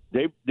 and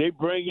they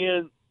bring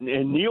in,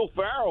 and Neil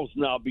Farrell's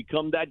now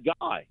become that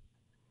guy.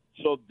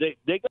 So they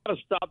got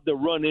to stop the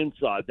run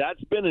inside.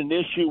 That's been an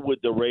issue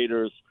with the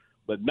Raiders.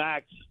 But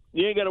Max,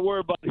 you ain't got to worry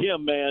about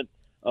him, man.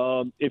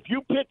 If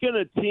you pick in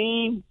a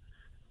team,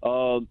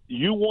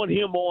 you want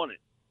him on it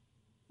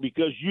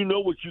because you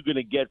know what you're going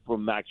to get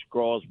from Max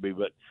Crosby.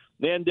 But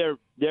then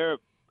their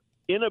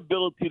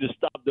inability to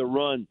stop the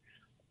run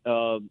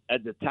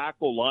at the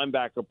tackle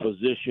linebacker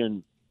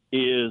position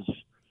is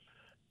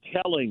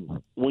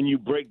telling when you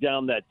break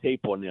down that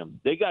tape on them.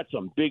 They got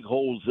some big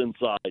holes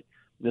inside.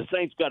 The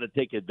Saints got to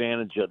take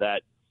advantage of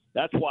that.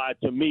 That's why,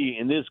 to me,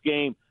 in this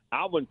game,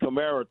 Alvin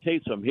Kamara,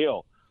 Taysom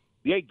Hill,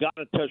 they got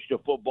to touch the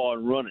football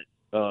and run it.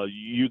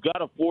 You got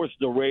to force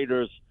the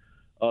Raiders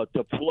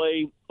to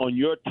play on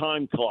your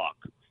time clock,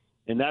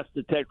 and that's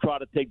to try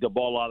to take the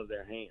ball out of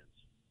their hands.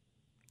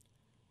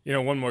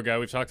 One more guy.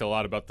 We've talked a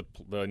lot about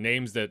the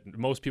names that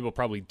most people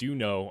probably do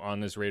know on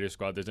this Raiders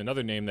squad. There's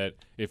another name that,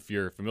 if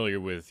you're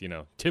familiar with,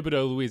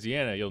 Thibodaux,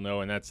 Louisiana, you'll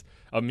know, and that's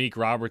Amik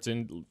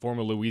Robertson,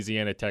 former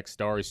Louisiana Tech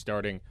star, is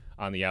starting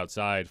on the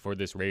outside for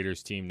this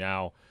Raiders team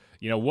now.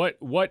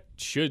 What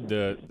should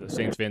the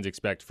Saints fans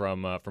expect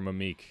from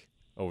Amik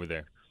over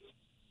there?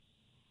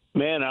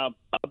 Man,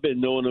 I've been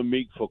knowing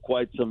Amik for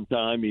quite some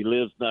time. He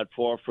lives not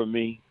far from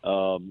me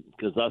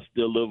because I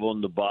still live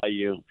on the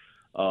bayou.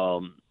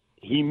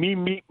 He meet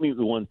me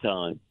one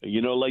time,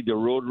 like the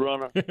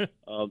Roadrunner,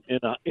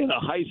 in a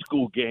high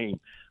school game.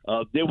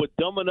 They were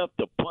dumb enough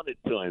to punt it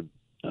to him.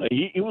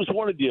 He was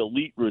one of the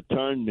elite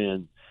return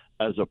men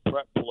as a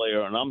prep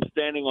player, and I'm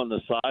standing on the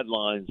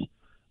sidelines.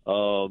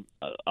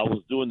 I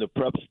was doing the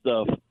prep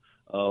stuff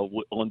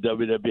on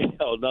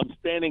WWL, and I'm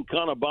standing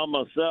kind of by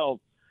myself,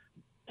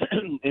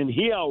 and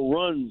he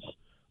outruns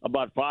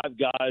about five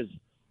guys.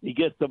 He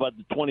gets to about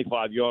the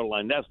 25-yard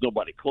line. That's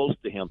nobody close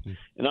to him.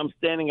 And I'm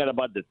standing at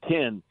about the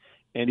 10,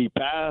 and he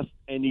passed,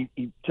 and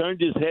he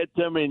turned his head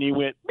to me, and he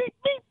went, beep,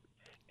 beep,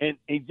 and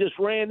he just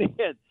ran in.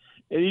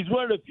 And he's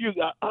one of the few.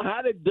 I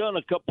had it done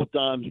a couple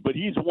times, but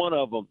he's one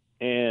of them.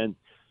 And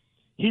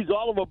he's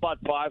all of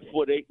about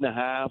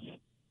 5'8.5"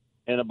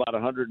 and about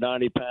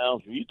 190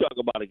 pounds. When you talk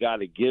about a guy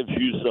that gives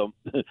you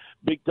some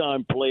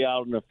big-time play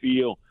out in the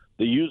field,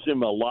 they use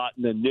him a lot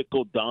in the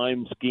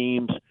nickel-dime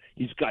schemes.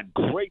 He's got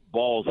great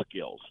ball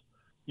skills.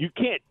 You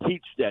can't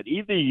teach that.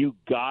 Either you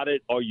got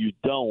it or you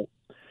don't.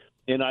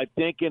 And I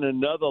think in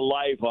another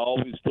life, I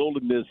always told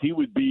him this, he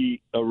would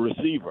be a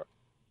receiver.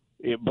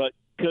 But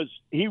because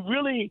he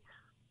really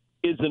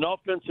is an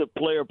offensive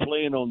player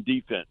playing on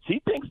defense.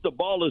 He thinks the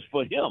ball is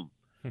for him.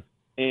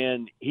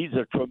 And he's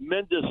a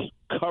tremendous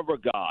cover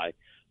guy.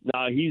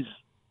 Now, he's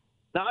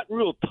not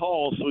real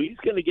tall, so he's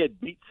going to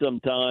get beat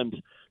sometimes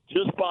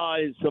just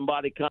by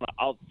somebody kind of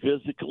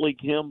out-physically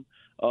him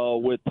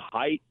with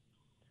height.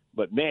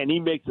 But, man, he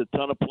makes a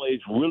ton of plays,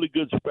 really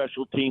good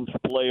special teams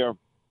player.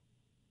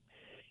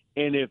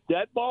 And if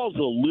that ball's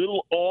a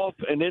little off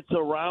and it's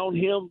around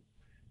him,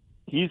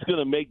 he's going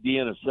to make the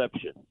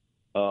interception.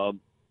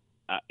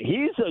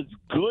 He's as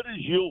good as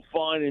you'll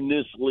find in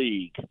this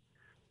league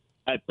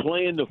at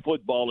playing the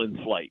football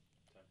in flight.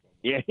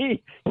 Yeah,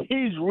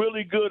 he's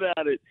really good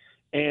at it.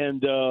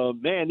 And,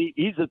 man,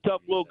 he's a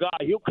tough little guy.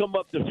 He'll come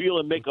up the field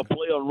and make a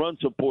play on run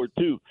support,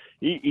 too.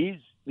 He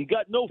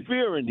got no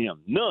fear in him,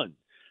 none.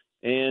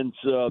 And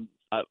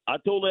I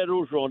told Ed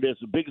Orgeron that's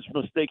the biggest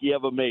mistake he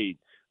ever made,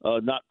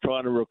 not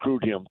trying to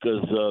recruit him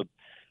because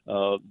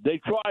they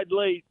tried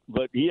late,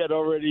 but he had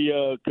already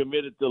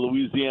committed to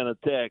Louisiana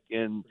Tech.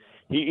 And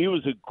he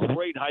was a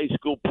great high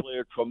school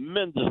player,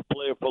 tremendous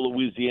player for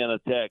Louisiana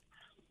Tech.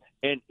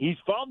 And he's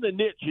found the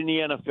niche in the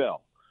NFL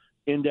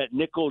in that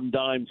nickel and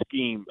dime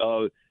scheme.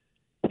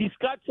 He's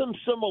got some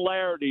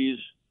similarities.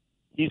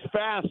 He's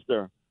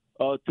faster.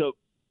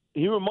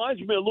 He reminds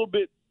me a little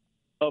bit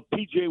of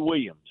P.J.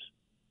 Williams,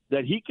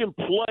 that he can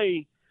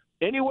play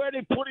anywhere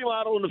they put him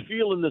out on the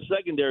field in the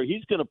secondary.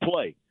 He's going to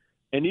play,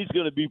 and he's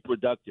going to be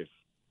productive.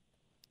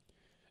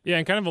 Yeah,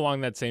 and kind of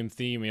along that same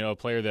theme, a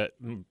player that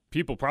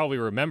people probably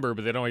remember,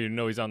 but they don't even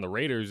know he's on the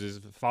Raiders, is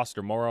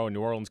Foster Moreau, a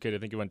New Orleans kid. I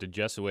think he went to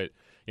Jesuit.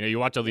 You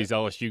watch all these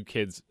LSU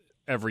kids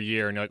every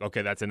year, and you're like,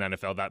 okay, that's an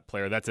NFL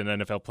player, that's an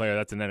NFL player,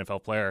 that's an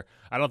NFL player.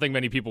 I don't think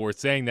many people were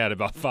saying that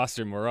about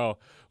Foster Moreau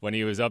when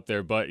he was up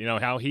there, but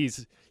how he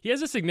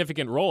has a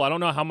significant role. I don't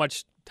know how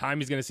much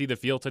time he's going to see the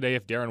field today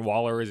if Darren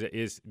Waller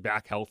is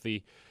back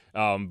healthy.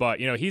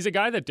 But he's a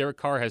guy that Derek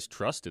Carr has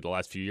trusted the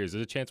last few years.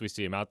 There's a chance we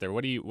see him out there.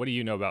 What do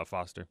you know about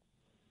Foster?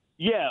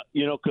 Yeah,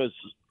 because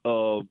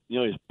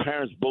his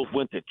parents both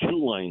went to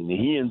Tulane, and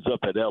he ends up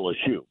at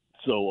LSU.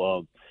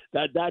 So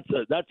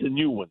that's a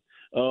new one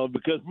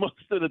because most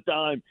of the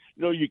time,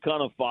 you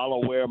kind of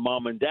follow where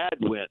mom and dad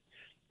went,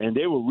 and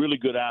they were really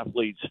good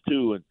athletes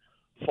too. And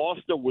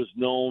Foster was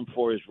known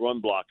for his run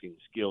blocking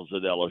skills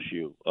at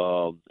LSU,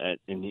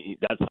 and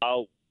that's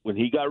how when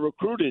he got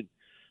recruited,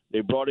 they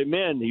brought him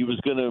in. He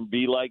was going to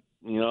be like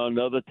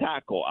another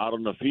tackle out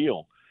on the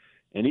field.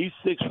 And he's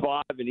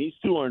 6'5", and he's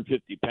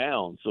 250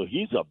 pounds, so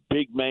he's a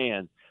big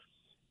man.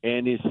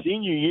 And his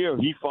senior year,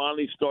 he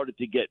finally started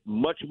to get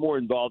much more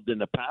involved in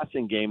the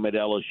passing game at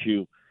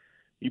LSU.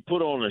 He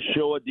put on a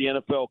show at the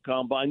NFL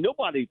Combine.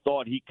 Nobody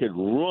thought he could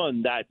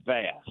run that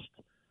fast,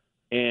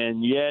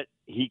 and yet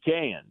he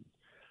can.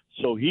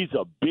 So he's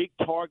a big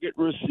target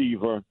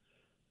receiver,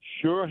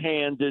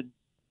 sure-handed,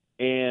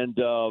 and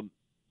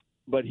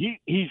but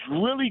he's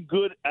really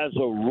good as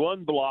a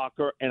run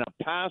blocker and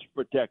a pass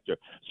protector.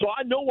 So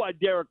I know why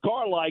Derek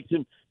Carr likes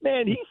him.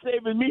 Man, he's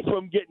saving me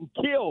from getting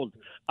killed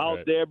out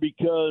there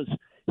because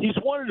he's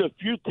one of the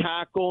few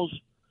tackles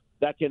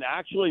that can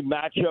actually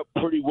match up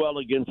pretty well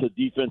against a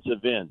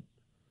defensive end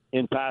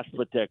in pass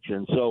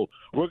protection. So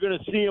we're going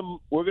to see him.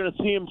 We're going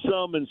to see him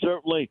some, and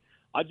certainly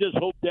I just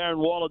hope Darren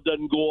Waller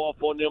doesn't go off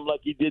on them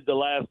like he did the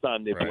last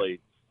time they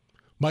played.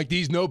 Mike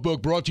D's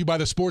Notebook brought to you by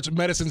the Sports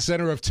Medicine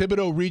Center of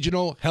Thibodaux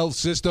Regional Health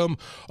System.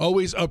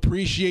 Always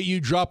appreciate you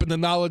dropping the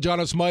knowledge on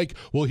us, Mike.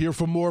 We'll hear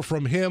more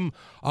from him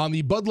on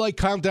the Bud Light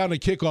Countdown to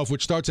Kickoff,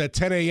 which starts at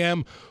 10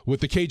 a.m.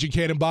 with the Cajun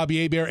Cannon,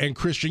 Bobby Hebert, and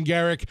Christian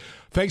Garrick.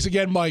 Thanks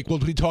again, Mike. We'll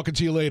be talking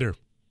to you later.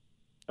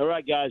 All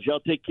right, guys.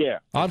 Y'all take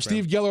care. I'm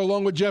Steve Geller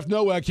along with Jeff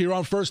Nowak here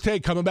on First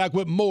Take, coming back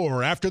with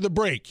more after the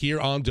break here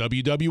on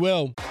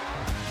WWL.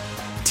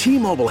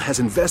 T-Mobile has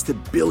invested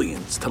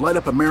billions to light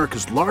up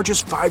America's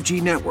largest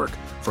 5G network,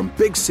 from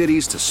big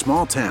cities to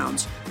small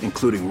towns,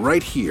 including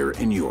right here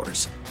in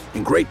yours.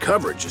 And great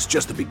coverage is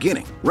just the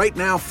beginning. Right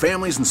now,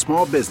 families and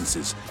small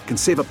businesses can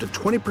save up to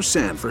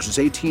 20% versus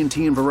AT&T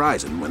and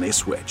Verizon when they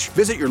switch.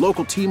 Visit your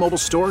local T-Mobile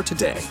store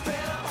today.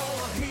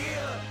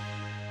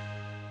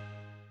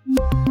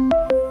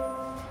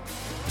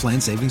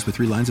 Plan savings with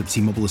 3 lines of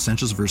T-Mobile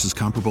Essentials versus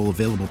comparable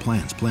available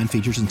plans. Plan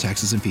features and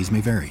taxes and fees may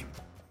vary.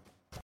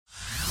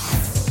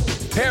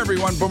 Hey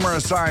everyone, Boomer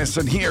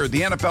Esiason here.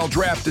 The NFL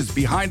Draft is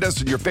behind us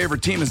and your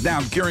favorite team is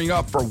now gearing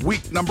up for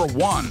week number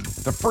 1.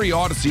 The free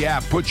Odyssey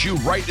app puts you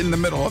right in the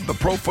middle of the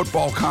pro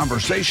football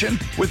conversation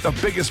with the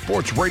biggest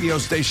sports radio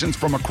stations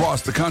from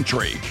across the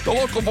country. The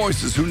local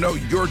voices who know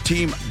your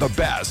team the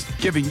best,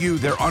 giving you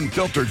their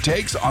unfiltered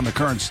takes on the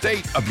current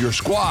state of your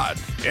squad.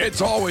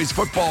 It's always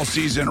football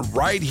season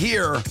right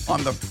here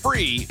on the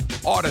free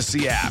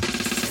Odyssey app.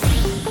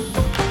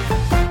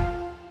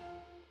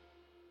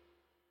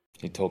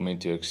 He told me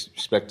to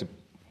expect to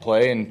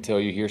play until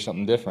you hear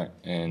something different.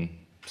 And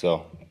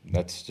so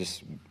that's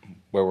just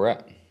where we're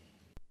at.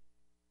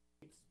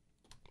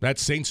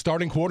 That's Saints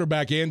starting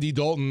quarterback Andy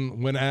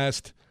Dalton when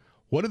asked,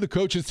 what did the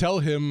coaches tell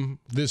him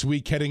this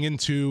week heading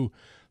into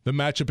the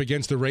matchup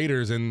against the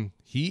Raiders? And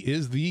he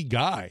is the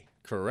guy.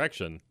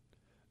 Correction.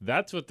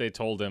 That's what they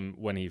told him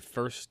when he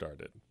first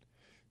started.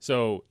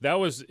 So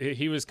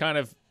he was kind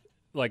of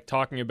like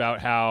talking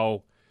about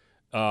how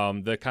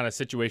the kind of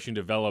situation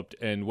developed,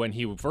 and when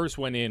he first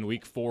went in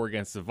week 4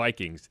 against the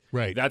Vikings,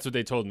 right? That's what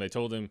they told him. They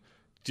told him,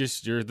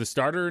 just you're the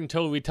starter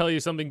until we tell you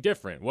something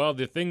different. Well,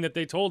 the thing that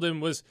they told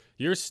him was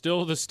you're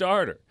still the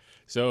starter.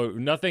 So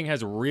nothing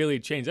has really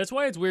changed. That's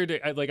why it's weird.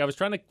 I was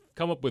trying to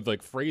come up with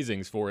like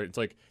phrasings for it. It's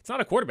like it's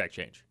not a quarterback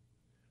change.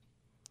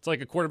 It's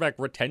like a quarterback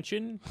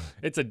retention.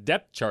 It's a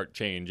depth chart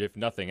change, if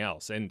nothing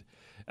else. And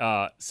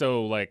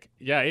so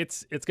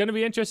it's going to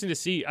be interesting to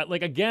see.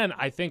 Again,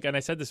 I think, and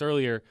I said this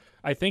earlier,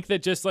 I think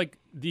that just like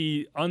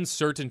the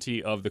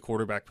uncertainty of the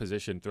quarterback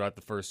position throughout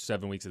the first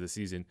 7 weeks of the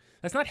season,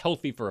 that's not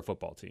healthy for a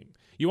football team.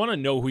 You want to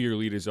know who your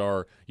leaders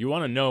are. You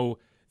want to know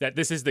that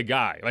this is the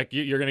guy. Like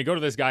you're going to go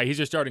to this guy. He's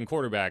your starting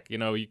quarterback. You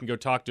know, you can go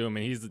talk to him,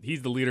 and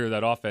he's the leader of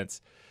that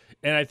offense.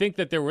 And I think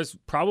that there was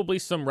probably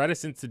some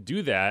reticence to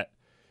do that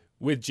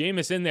with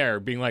Jameis in there,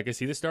 being like, is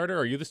he the starter?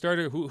 Are you the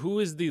starter? Who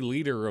is the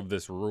leader of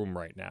this room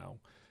right now?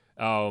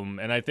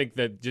 And I think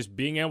that just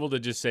being able to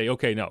just say,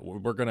 okay, no,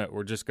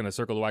 we're just gonna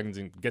circle the wagons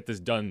and get this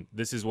done.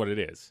 This is what it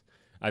is.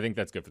 I think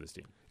that's good for this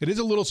team. It is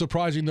a little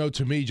surprising, though,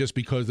 to me, just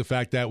because the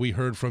fact that we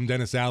heard from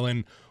Dennis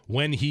Allen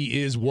when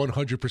he is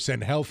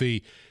 100%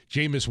 healthy,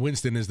 Jameis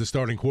Winston is the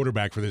starting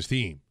quarterback for this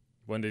team.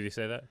 When did he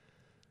say that?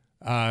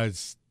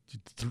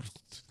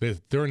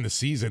 During the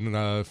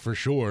season, for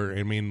sure.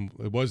 I mean,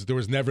 there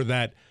was never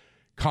that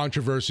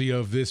controversy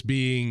of this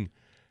being,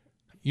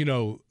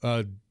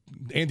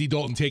 Andy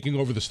Dalton taking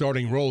over the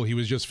starting role. He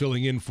was just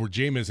filling in for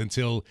Jameis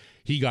until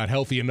he got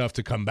healthy enough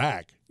to come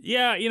back.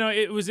 Yeah,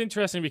 it was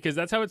interesting because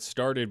that's how it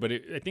started, but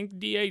I think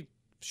DA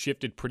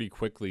shifted pretty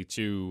quickly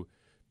to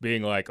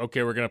being like,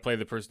 okay, we're going to play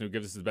the person who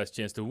gives us the best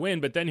chance to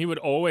win, but then he would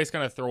always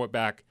kind of throw it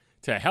back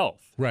to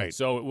health. Right.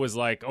 So it was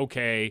like,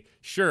 okay,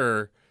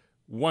 sure,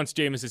 once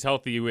Jameis is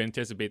healthy, you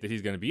anticipate that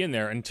he's going to be in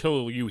there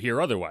until you hear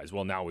otherwise.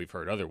 Well, now we've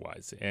heard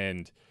otherwise.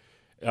 And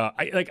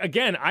I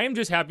am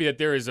just happy that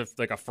there is a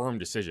firm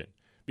decision,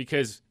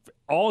 because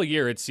all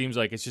year it seems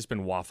like it's just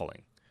been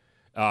waffling.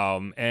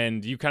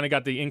 And you kind of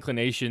got the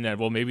inclination that,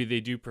 well, maybe they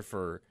do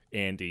prefer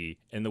Andy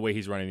and the way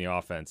he's running the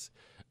offense.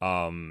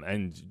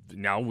 And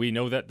now we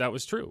know that that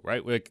was true,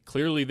 right? Like,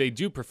 clearly they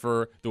do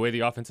prefer the way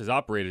the offense has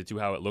operated to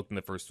how it looked in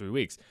the first 3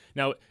 weeks.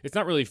 Now, it's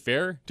not really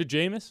fair to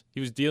Jameis. He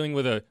was dealing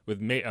with a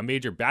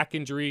major back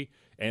injury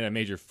and a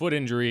major foot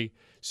injury.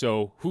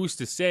 So who's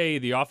to say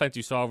the offense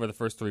you saw over the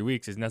first 3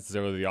 weeks is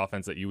necessarily the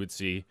offense that you would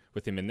see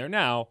with him in there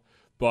now?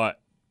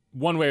 But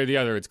one way or the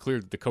other, it's clear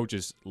that the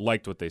coaches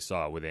liked what they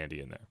saw with Andy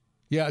in there.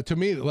 Yeah, to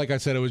me, like I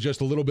said, it was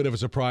just a little bit of a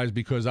surprise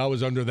because I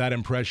was under that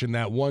impression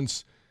that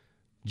once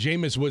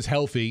Jameis was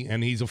healthy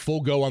and he's a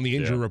full go on the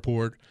injury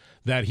report,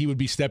 that he would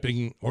be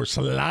stepping or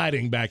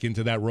sliding back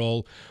into that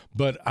role.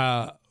 But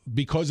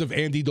because of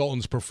Andy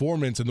Dalton's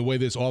performance and the way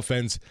this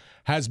offense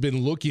has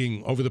been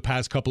looking over the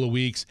past couple of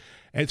weeks,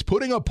 it's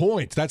putting up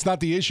points. That's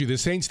not the issue. The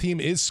Saints team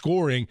is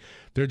scoring.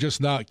 They're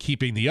just not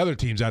keeping the other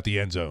teams out the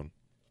end zone.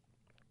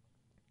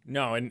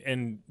 No,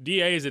 and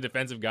DA is a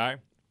defensive guy.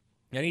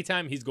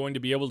 Anytime he's going to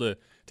be able to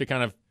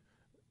kind of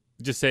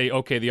just say,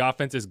 okay, the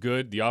offense is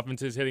good, the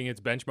offense is hitting its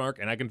benchmark,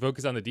 and I can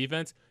focus on the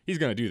defense, he's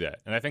going to do that.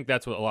 And I think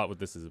that's what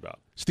this is about.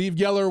 Steve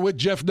Geller with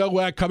Jeff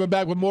Nowak coming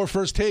back with more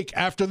First Take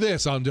after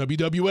this on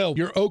WWL.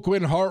 Your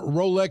Aucoin Hart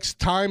Rolex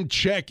time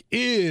check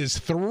is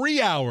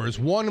 3 hours,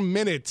 1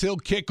 minute till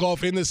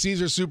kickoff in the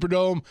Caesars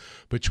Superdome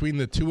between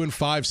the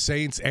 2-5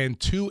 Saints and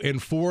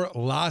 2-4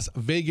 Las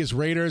Vegas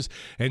Raiders.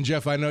 And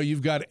Jeff, I know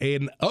you've got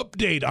an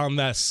update on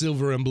that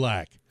silver and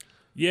black.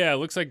 Yeah, it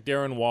looks like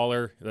Darren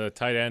Waller, the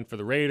tight end for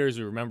the Raiders.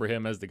 We remember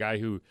him as the guy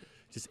who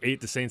just ate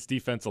the Saints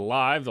defense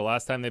alive the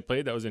last time they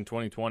played. That was in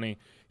 2020.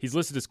 He's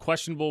listed as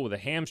questionable with a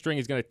hamstring.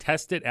 He's going to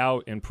test it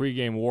out in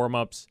pregame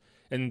warmups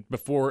and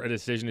before a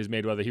decision is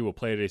made whether he will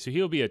play today. So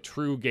he'll be a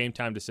true game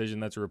time decision.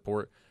 That's a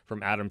report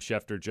from Adam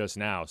Schefter just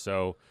now.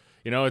 So,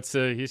 it's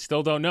you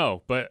still don't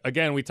know. But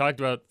again, we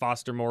talked about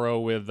Foster Moreau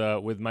with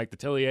Mike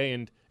Detillier,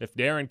 and if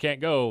Darren can't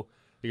go,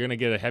 you're going to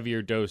get a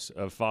heavier dose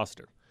of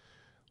Foster.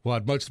 Well,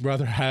 I'd much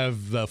rather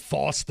have the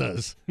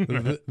Fosters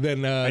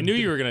than... I knew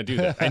you were going to do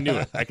that. I knew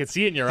it. I could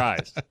see it in your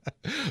eyes.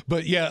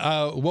 But,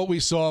 yeah, what we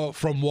saw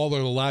from Waller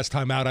the last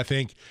time out, I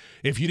think,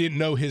 if you didn't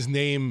know his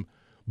name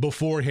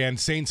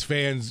beforehand, Saints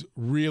fans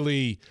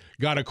really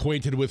got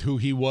acquainted with who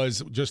he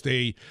was, just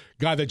a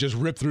guy that just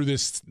ripped through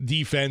this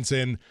defense.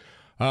 And,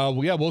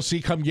 we'll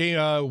see come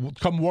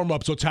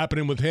warm-ups what's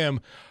happening with him.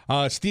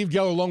 Steve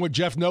Geller along with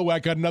Jeff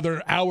Nowak got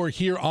another hour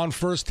here on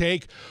First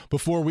Take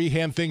before we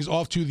hand things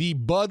off to the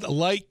Bud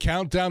Light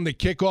Countdown to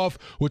Kickoff,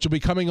 which will be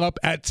coming up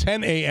at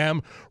 10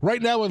 a.m. Right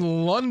now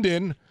in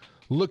London,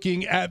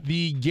 looking at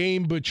the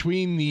game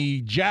between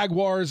the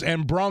Jaguars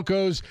and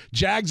Broncos.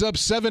 Jags up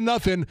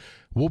 7-0.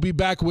 We'll be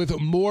back with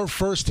more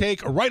First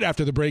Take right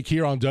after the break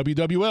here on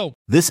WWL.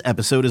 This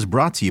episode is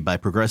brought to you by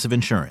Progressive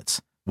Insurance.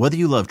 Whether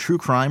you love true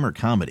crime or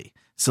comedy,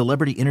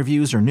 celebrity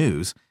interviews or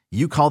news,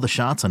 you call the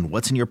shots on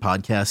what's in your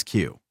podcast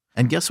queue.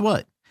 And guess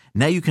what?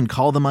 Now you can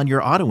call them on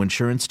your auto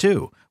insurance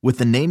too with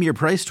the Name Your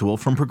Price tool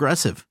from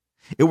Progressive.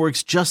 It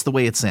works just the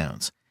way it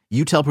sounds.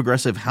 You tell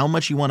Progressive how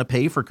much you want to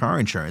pay for car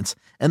insurance,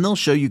 and they'll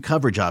show you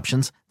coverage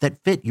options that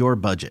fit your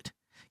budget.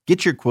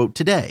 Get your quote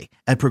today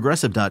at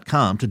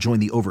Progressive.com to join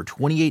the over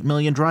 28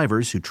 million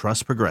drivers who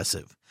trust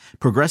Progressive.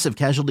 Progressive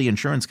Casualty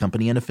Insurance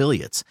Company and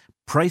Affiliates.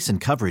 Price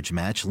and coverage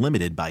match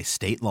limited by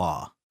state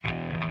law.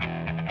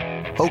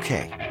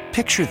 Okay,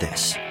 picture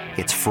this.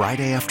 It's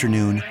Friday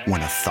afternoon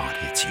when a thought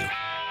hits you.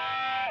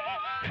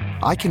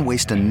 I can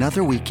waste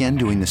another weekend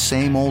doing the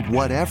same old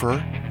whatever,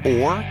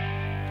 or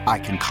I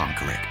can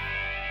conquer it.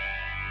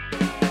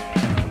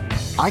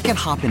 I can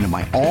hop into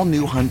my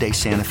all-new Hyundai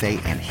Santa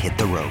Fe and hit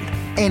the road.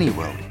 Any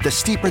road. The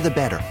steeper the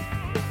better.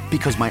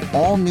 Because my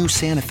all-new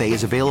Santa Fe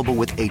is available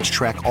with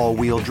H-Track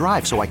all-wheel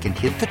drive, so I can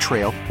hit the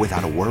trail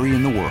without a worry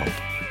in the world.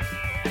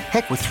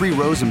 Heck, with 3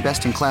 rows and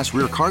best-in-class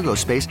rear cargo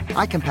space,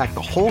 I can pack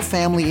the whole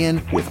family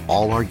in with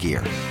all our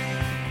gear.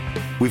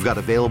 We've got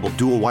available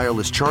dual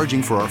wireless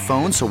charging for our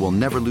phones, so we'll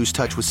never lose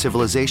touch with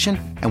civilization,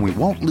 and we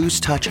won't lose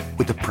touch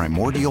with the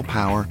primordial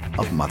power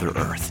of Mother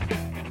Earth.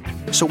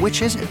 So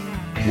which is it?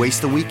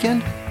 Waste the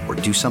weekend or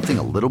do something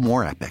a little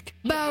more epic?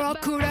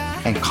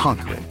 And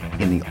conquer it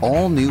in the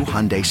all-new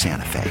Hyundai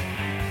Santa Fe.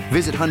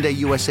 Visit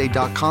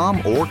HyundaiUSA.com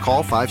or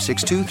call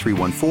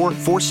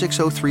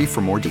 562-314-4603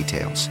 for more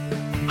details.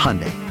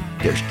 Hyundai,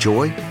 there's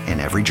joy in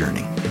every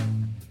journey.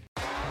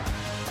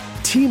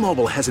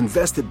 T-Mobile has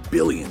invested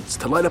billions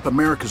to light up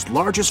America's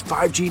largest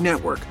 5G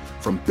network,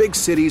 from big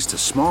cities to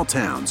small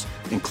towns,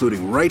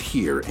 including right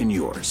here in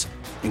yours.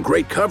 And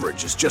great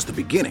coverage is just the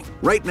beginning.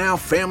 Right now,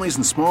 families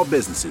and small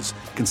businesses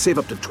can save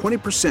up to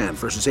 20%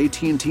 versus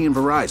AT&T and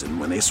Verizon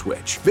when they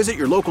switch. Visit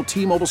your local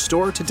T-Mobile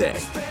store today.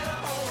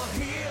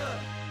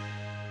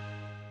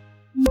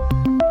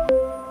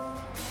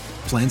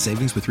 Plan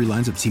savings with 3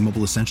 lines of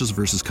T-Mobile Essentials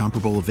versus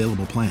comparable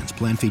available plans.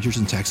 Plan features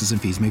and taxes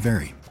and fees may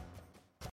vary.